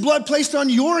 Have his blood placed on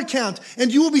your account,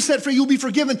 and you will be set free. You will be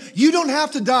forgiven. You don't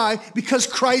have to die because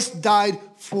Christ died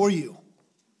for you.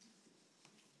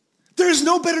 There is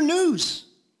no better news.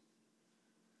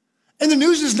 And the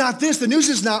news is not this. The news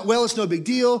is not, well, it's no big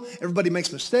deal. Everybody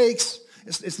makes mistakes.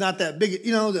 It's not that big.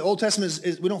 You know, the Old Testament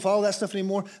is we don't follow that stuff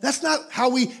anymore. That's not how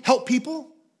we help people.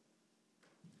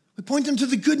 We point them to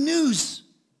the good news.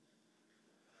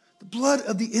 The blood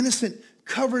of the innocent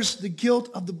covers the guilt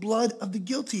of the blood of the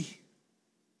guilty.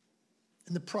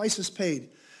 And the price is paid.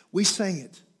 We sang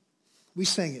it. We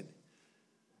sang it.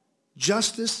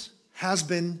 Justice has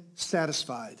been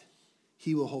satisfied.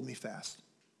 He will hold me fast.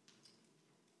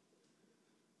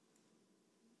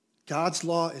 God's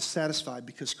law is satisfied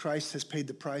because Christ has paid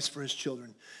the price for his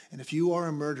children. And if you are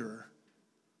a murderer,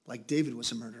 like David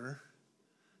was a murderer,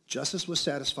 justice was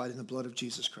satisfied in the blood of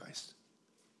Jesus Christ.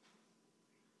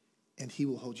 And he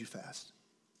will hold you fast.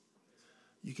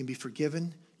 You can be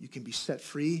forgiven. You can be set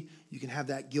free. You can have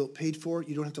that guilt paid for.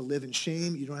 You don't have to live in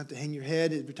shame. You don't have to hang your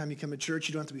head every time you come to church.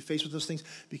 You don't have to be faced with those things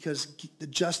because the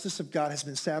justice of God has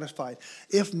been satisfied.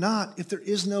 If not, if there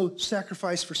is no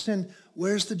sacrifice for sin,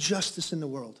 where's the justice in the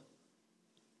world?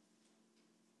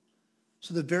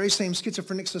 So the very same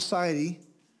schizophrenic society,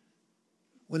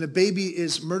 when a baby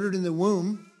is murdered in the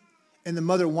womb and the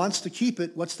mother wants to keep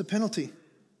it, what's the penalty?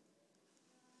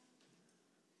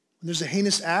 When there's a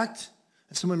heinous act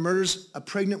and someone murders a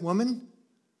pregnant woman,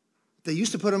 they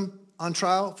used to put them on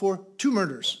trial for 2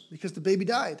 murders because the baby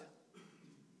died.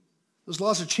 Those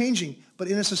laws are changing, but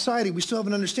in a society, we still have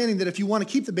an understanding that if you want to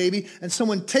keep the baby and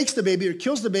someone takes the baby or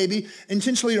kills the baby,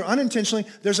 intentionally or unintentionally,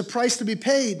 there's a price to be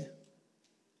paid.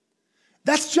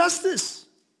 That's justice.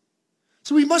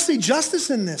 So we must see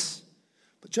justice in this.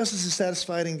 But justice is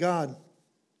satisfied in God.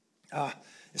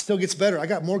 It still gets better. I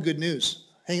got more good news.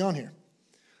 Hang on here.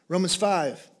 Romans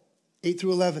 5, 8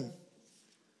 through 11.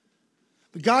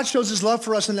 But God shows his love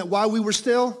for us in that while we were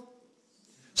still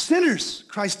sinners,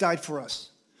 Christ died for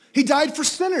us. He died for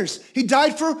sinners. He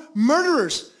died for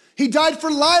murderers. He died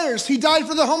for liars. He died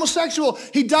for the homosexual.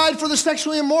 He died for the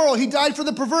sexually immoral. He died for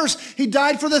the perverse. He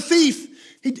died for the thief.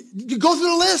 You go through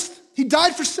the list. He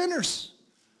died for sinners.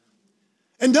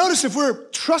 And notice if we're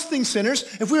trusting sinners,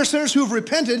 if we are sinners who have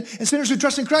repented and sinners who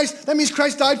trust in Christ, that means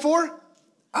Christ died for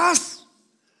us.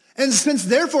 And since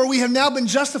therefore we have now been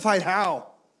justified,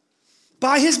 how?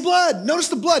 By his blood. Notice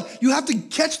the blood. You have to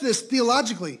catch this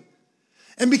theologically.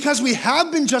 And because we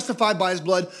have been justified by his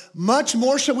blood, much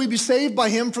more shall we be saved by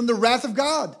him from the wrath of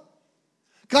God.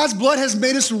 God's blood has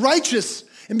made us righteous.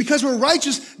 And because we're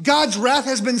righteous, God's wrath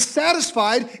has been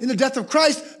satisfied in the death of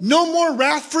Christ. No more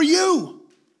wrath for you.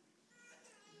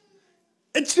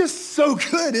 It's just so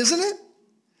good, isn't it?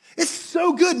 It's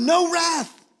so good. No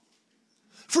wrath.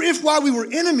 For if while we were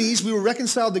enemies, we were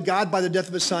reconciled to God by the death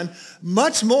of his son,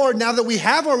 much more now that we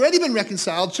have already been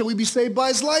reconciled, shall we be saved by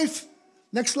his life.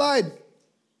 Next slide.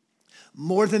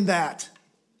 More than that.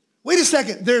 Wait a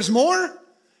second. There's more?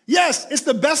 Yes, it's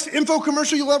the best info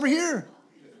commercial you'll ever hear.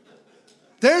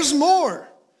 There's more.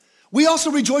 We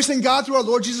also rejoice in God through our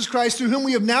Lord Jesus Christ, through whom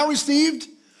we have now received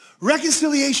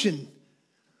reconciliation.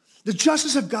 The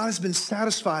justice of God has been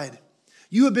satisfied.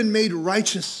 You have been made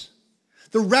righteous.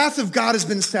 The wrath of God has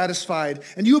been satisfied,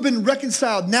 and you have been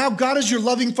reconciled. Now God is your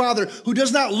loving Father who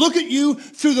does not look at you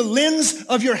through the lens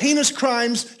of your heinous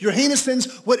crimes, your heinous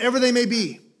sins, whatever they may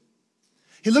be.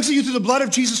 He looks at you through the blood of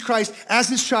Jesus Christ as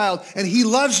his child, and he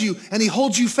loves you, and he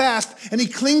holds you fast, and he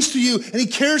clings to you, and he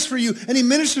cares for you, and he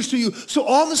ministers to you. So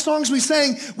all the songs we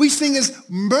sing as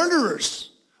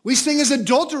murderers. We sing as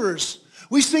adulterers.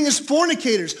 We sing as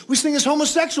fornicators. We sing as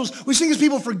homosexuals. We sing as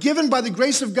people forgiven by the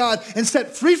grace of God and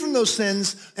set free from those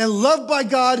sins and loved by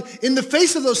God in the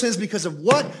face of those sins because of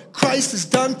what Christ has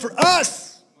done for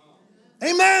us.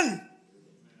 Amen.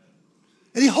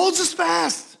 And he holds us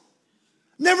fast,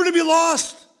 never to be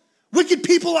lost. Wicked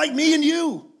people like me and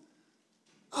you.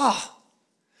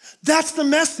 That's the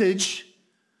message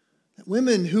that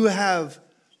women who have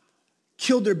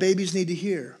killed their babies need to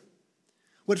hear.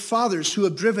 What fathers who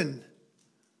have driven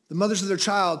the mothers of their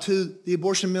child to the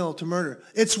abortion mill to murder.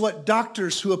 It's what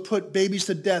doctors who have put babies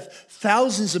to death,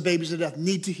 thousands of babies to death,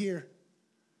 need to hear.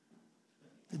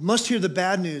 They must hear the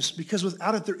bad news because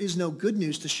without it, there is no good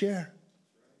news to share.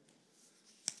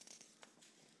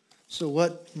 So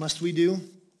what must we do?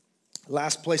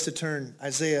 Last place to turn,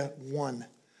 Isaiah 1,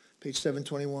 page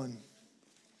 721.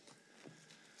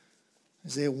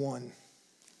 Isaiah 1.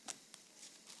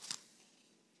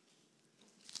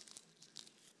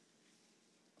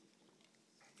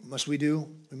 What must we do?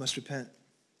 We must repent.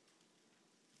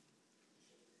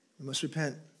 We must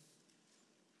repent.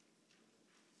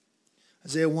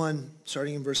 Isaiah 1,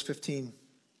 starting in verse 15.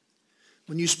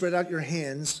 When you spread out your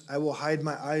hands, I will hide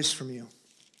my eyes from you.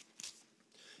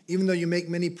 Even though you make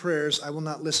many prayers, I will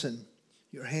not listen.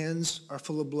 Your hands are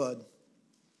full of blood.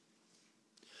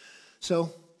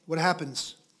 So, what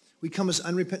happens? We come as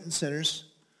unrepentant sinners.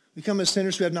 We come as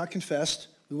sinners who have not confessed.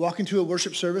 We walk into a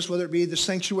worship service, whether it be the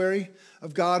sanctuary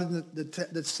of God in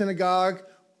the synagogue,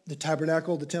 the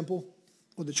tabernacle, the temple,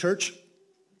 or the church.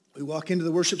 We walk into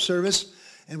the worship service,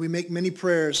 and we make many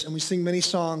prayers, and we sing many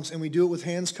songs, and we do it with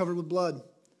hands covered with blood.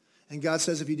 And God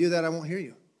says, if you do that, I won't hear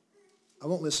you. I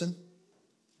won't listen.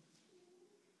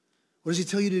 What does he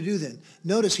tell you to do then?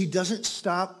 Notice he doesn't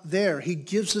stop there. He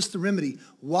gives us the remedy.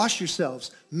 Wash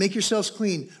yourselves. Make yourselves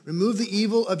clean. Remove the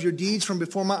evil of your deeds from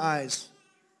before my eyes.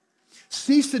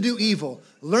 Cease to do evil.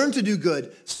 Learn to do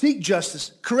good. Seek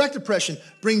justice. Correct oppression.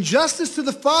 Bring justice to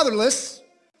the fatherless.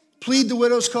 Plead the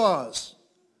widow's cause.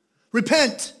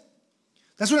 Repent.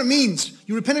 That's what it means.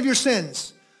 You repent of your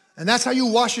sins. And that's how you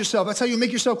wash yourself. That's how you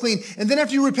make yourself clean. And then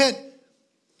after you repent,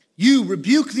 you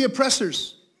rebuke the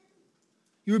oppressors.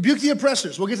 You rebuke the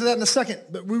oppressors. We'll get to that in a second,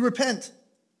 but we repent.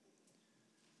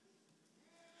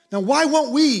 Now, why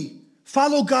won't we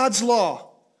follow God's law?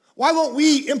 Why won't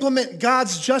we implement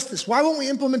God's justice? Why won't we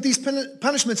implement these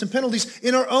punishments and penalties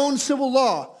in our own civil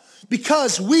law?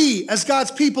 Because we, as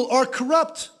God's people, are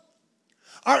corrupt.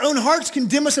 Our own hearts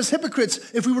condemn us as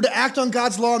hypocrites if we were to act on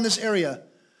God's law in this area.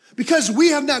 Because we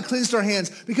have not cleansed our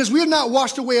hands, because we have not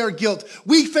washed away our guilt.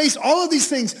 We face all of these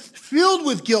things filled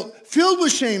with guilt, filled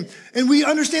with shame, and we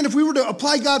understand if we were to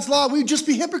apply God's law, we'd just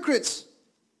be hypocrites.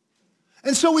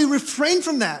 And so we refrain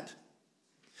from that.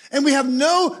 And we have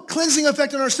no cleansing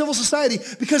effect on our civil society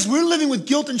because we're living with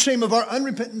guilt and shame of our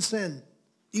unrepentant sin,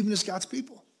 even as God's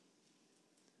people.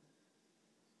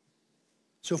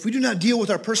 So if we do not deal with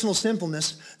our personal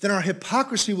sinfulness, then our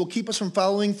hypocrisy will keep us from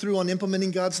following through on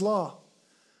implementing God's law.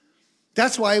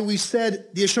 That's why we said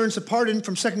the assurance of pardon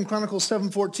from 2 Chronicles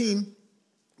 7:14.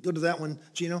 Go to that one,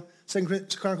 Gino. 2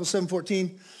 Chronicles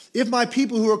 7:14. If my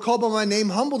people who are called by my name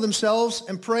humble themselves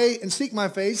and pray and seek my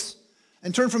face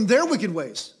and turn from their wicked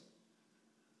ways.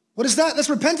 What is that? That's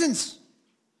repentance.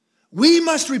 We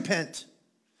must repent.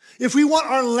 If we want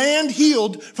our land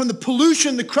healed from the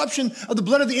pollution, the corruption of the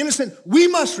blood of the innocent, we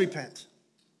must repent.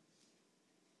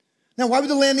 Now, why would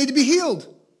the land need to be healed?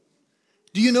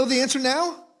 Do you know the answer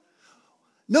now?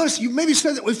 Notice, you maybe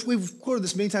said that we've quoted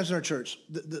this many times in our church,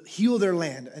 the heal their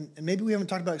land, and maybe we haven't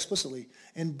talked about it explicitly.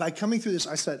 And by coming through this,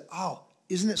 I said,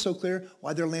 isn't it so clear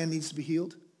why their land needs to be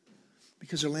healed?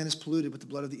 Because their land is polluted with the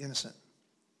blood of the innocent.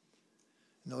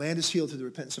 And the land is healed through the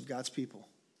repentance of God's people.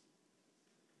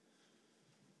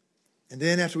 And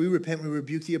then after we repent, we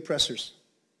rebuke the oppressors.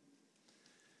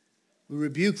 We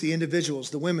rebuke the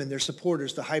individuals, the women, their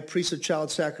supporters, the high priests of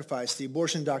child sacrifice, the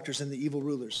abortion doctors, and the evil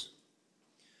rulers.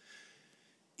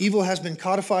 Evil has been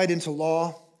codified into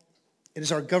law. It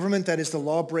is our government that is the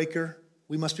lawbreaker.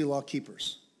 We must be law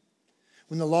keepers.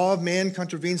 When the law of man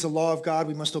contravenes the law of God,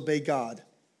 we must obey God.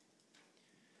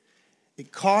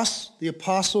 It costs the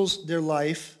apostles their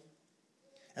life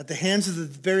at the hands of the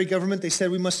very government they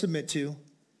said we must submit to.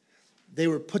 They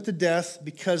were put to death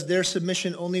because their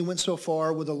submission only went so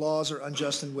far where the laws are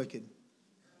unjust and wicked.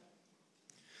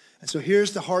 And so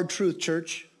here's the hard truth,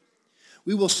 church.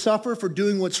 We will suffer for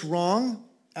doing what's wrong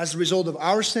as a result of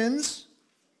our sins,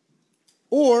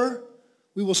 or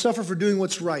we will suffer for doing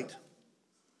what's right.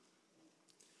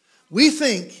 We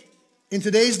think in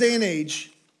today's day and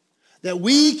age that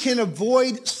we can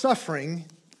avoid suffering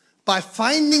by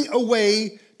finding a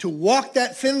way to walk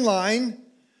that thin line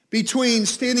between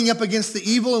standing up against the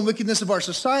evil and wickedness of our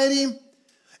society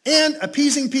and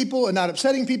appeasing people and not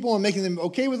upsetting people and making them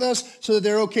okay with us so that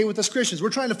they're okay with us Christians. We're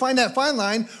trying to find that fine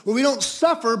line where we don't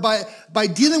suffer by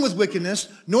dealing with wickedness,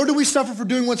 nor do we suffer for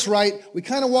doing what's right. We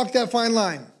kind of walk that fine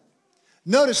line.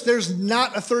 Notice there's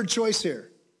not a third choice here.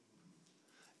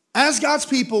 As God's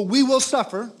people, we will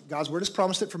suffer. God's word has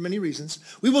promised it for many reasons.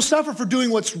 We will suffer for doing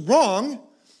what's wrong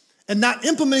and not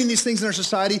implementing these things in our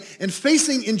society and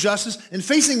facing injustice and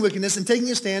facing wickedness and taking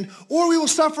a stand, or we will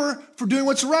suffer for doing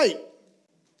what's right.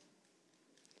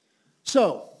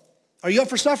 So, are you up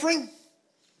for suffering?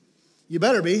 You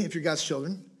better be if you're God's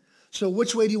children. So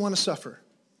which way do you want to suffer?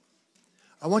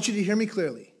 I want you to hear me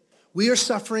clearly. We are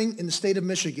suffering in the state of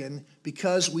Michigan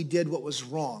because we did what was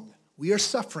wrong. We are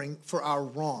suffering for our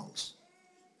wrongs.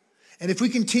 And if we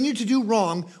continue to do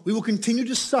wrong, we will continue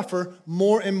to suffer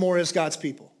more and more as God's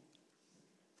people.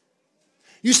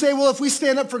 You say, well, if we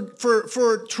stand up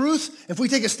for truth, if we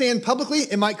take a stand publicly,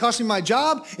 it might cost me my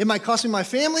job, it might cost me my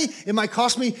family, it might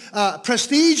cost me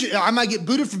prestige, I might get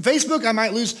booted from Facebook, I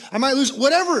might lose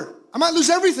whatever. I might lose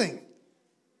everything.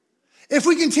 If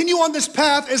we continue on this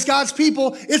path as God's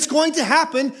people, it's going to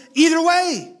happen either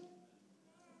way.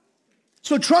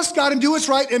 So trust God and do what's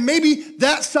right, and maybe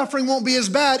that suffering won't be as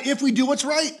bad if we do what's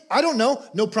right. I don't know.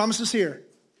 No promises here.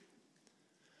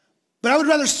 But I would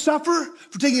rather suffer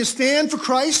for taking a stand for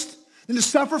Christ than to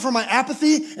suffer for my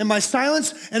apathy and my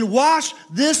silence and watch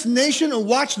this nation and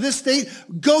watch this state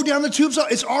go down the tubes.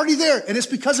 It's already there, and it's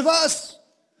because of us.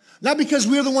 Not because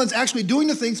we are the ones actually doing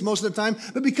the things most of the time,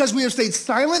 but because we have stayed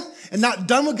silent and not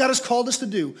done what God has called us to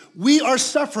do. We are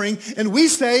suffering, and we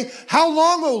say, how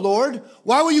long, O Lord?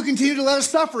 Why will you continue to let us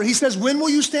suffer? He says, when will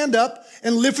you stand up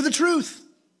and live for the truth?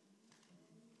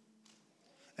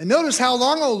 And notice how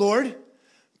long, O Lord,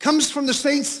 comes from the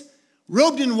saints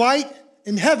robed in white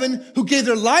in heaven who gave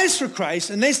their lives for Christ.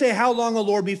 And they say, how long, O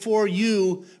Lord, before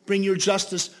you bring your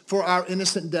justice for our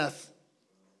innocent death?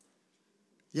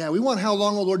 Yeah, we want how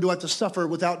long, O Lord, do I have to suffer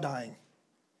without dying?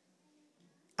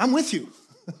 I'm with you.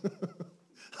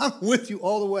 I'm with you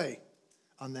all the way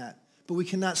on that. But we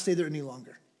cannot stay there any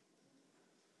longer.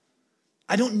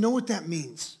 I don't know what that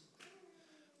means.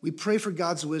 We pray for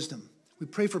God's wisdom. We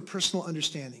pray for personal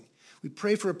understanding. We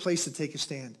pray for a place to take a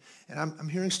stand. And I'm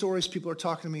hearing stories. People are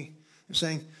talking to me. They're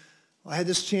saying, well, I had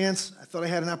this chance. I thought I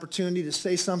had an opportunity to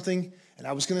say something, and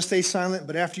I was going to stay silent.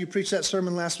 But after you preached that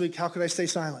sermon last week, how could I stay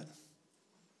silent?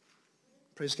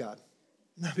 Praise God.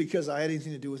 Not because I had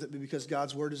anything to do with it, but because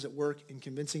God's word is at work in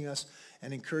convincing us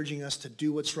and encouraging us to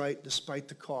do what's right despite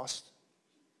the cost.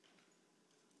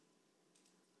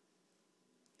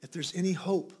 If there's any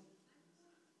hope,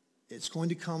 it's going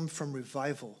to come from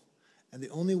revival. And the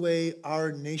only way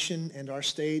our nation and our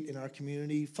state and our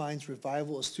community finds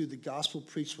revival is through the gospel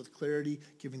preached with clarity,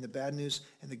 giving the bad news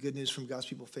and the good news from God's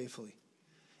people faithfully.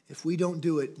 If we don't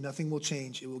do it, nothing will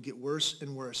change. It will get worse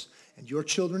and worse. And your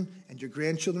children and your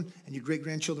grandchildren and your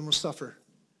great-grandchildren will suffer.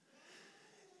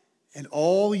 And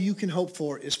all you can hope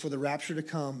for is for the rapture to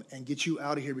come and get you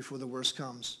out of here before the worst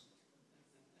comes.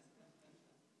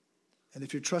 And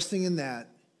if you're trusting in that,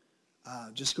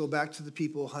 just go back to the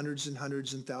people hundreds and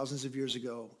hundreds and thousands of years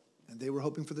ago, and they were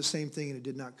hoping for the same thing, and it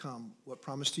did not come. What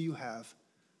promise do you have?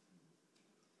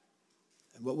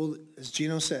 And what will, as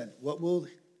Gino said, what will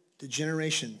the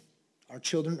generation, our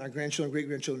children, our grandchildren,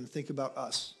 great-grandchildren, think about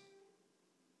us?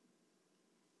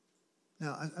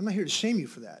 Now, I'm not here to shame you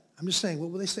for that. I'm just saying, what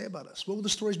will they say about us? What will the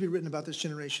stories be written about this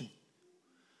generation?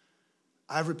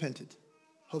 I've repented.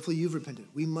 Hopefully you've repented.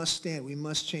 We must stand. We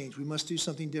must change. We must do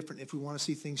something different if we want to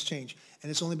see things change. And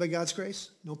it's only by God's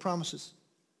grace. No promises.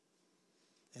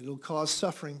 And it'll cause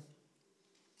suffering.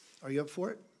 Are you up for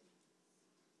it?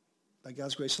 By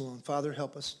God's grace alone. Father,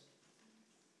 help us.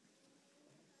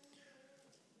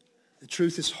 The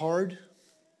truth is hard.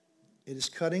 It is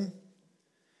cutting.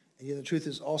 And yet the truth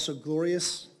is also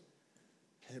glorious.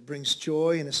 And it brings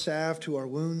joy and a salve to our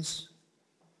wounds.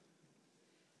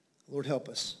 Lord, help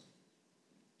us.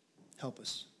 Help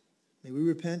us. May we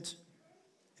repent,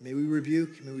 and may we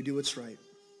rebuke, and may we do what's right.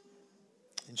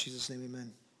 In Jesus' name,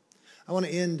 amen. I want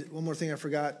to end, one more thing I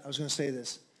forgot. I was going to say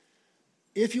this.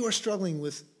 If you are struggling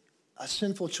with a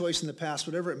sinful choice in the past,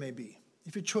 whatever it may be,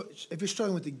 if you're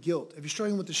struggling with the guilt, if you're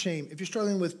struggling with the shame, if you're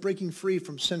struggling with breaking free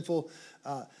from sinful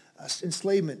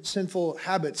enslavement, sinful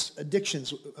habits,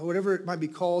 addictions, whatever it might be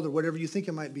called or whatever you think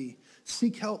it might be.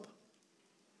 Seek help.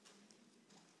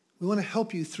 We want to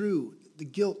help you through the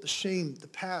guilt, the shame, the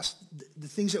past, the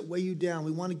things that weigh you down.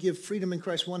 We want to give freedom in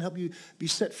Christ. We want to help you be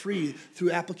set free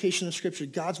through application of Scripture.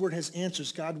 God's word has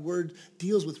answers. God's word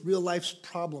deals with real life's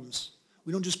problems.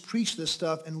 We don't just preach this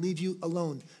stuff and leave you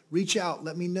alone. Reach out.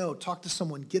 Let me know. Talk to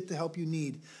someone. Get the help you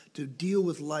need to deal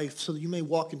with life so that you may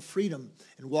walk in freedom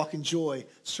and walk in joy,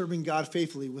 serving God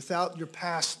faithfully without your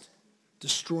past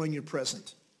destroying your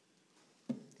present.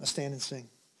 Let's stand and sing.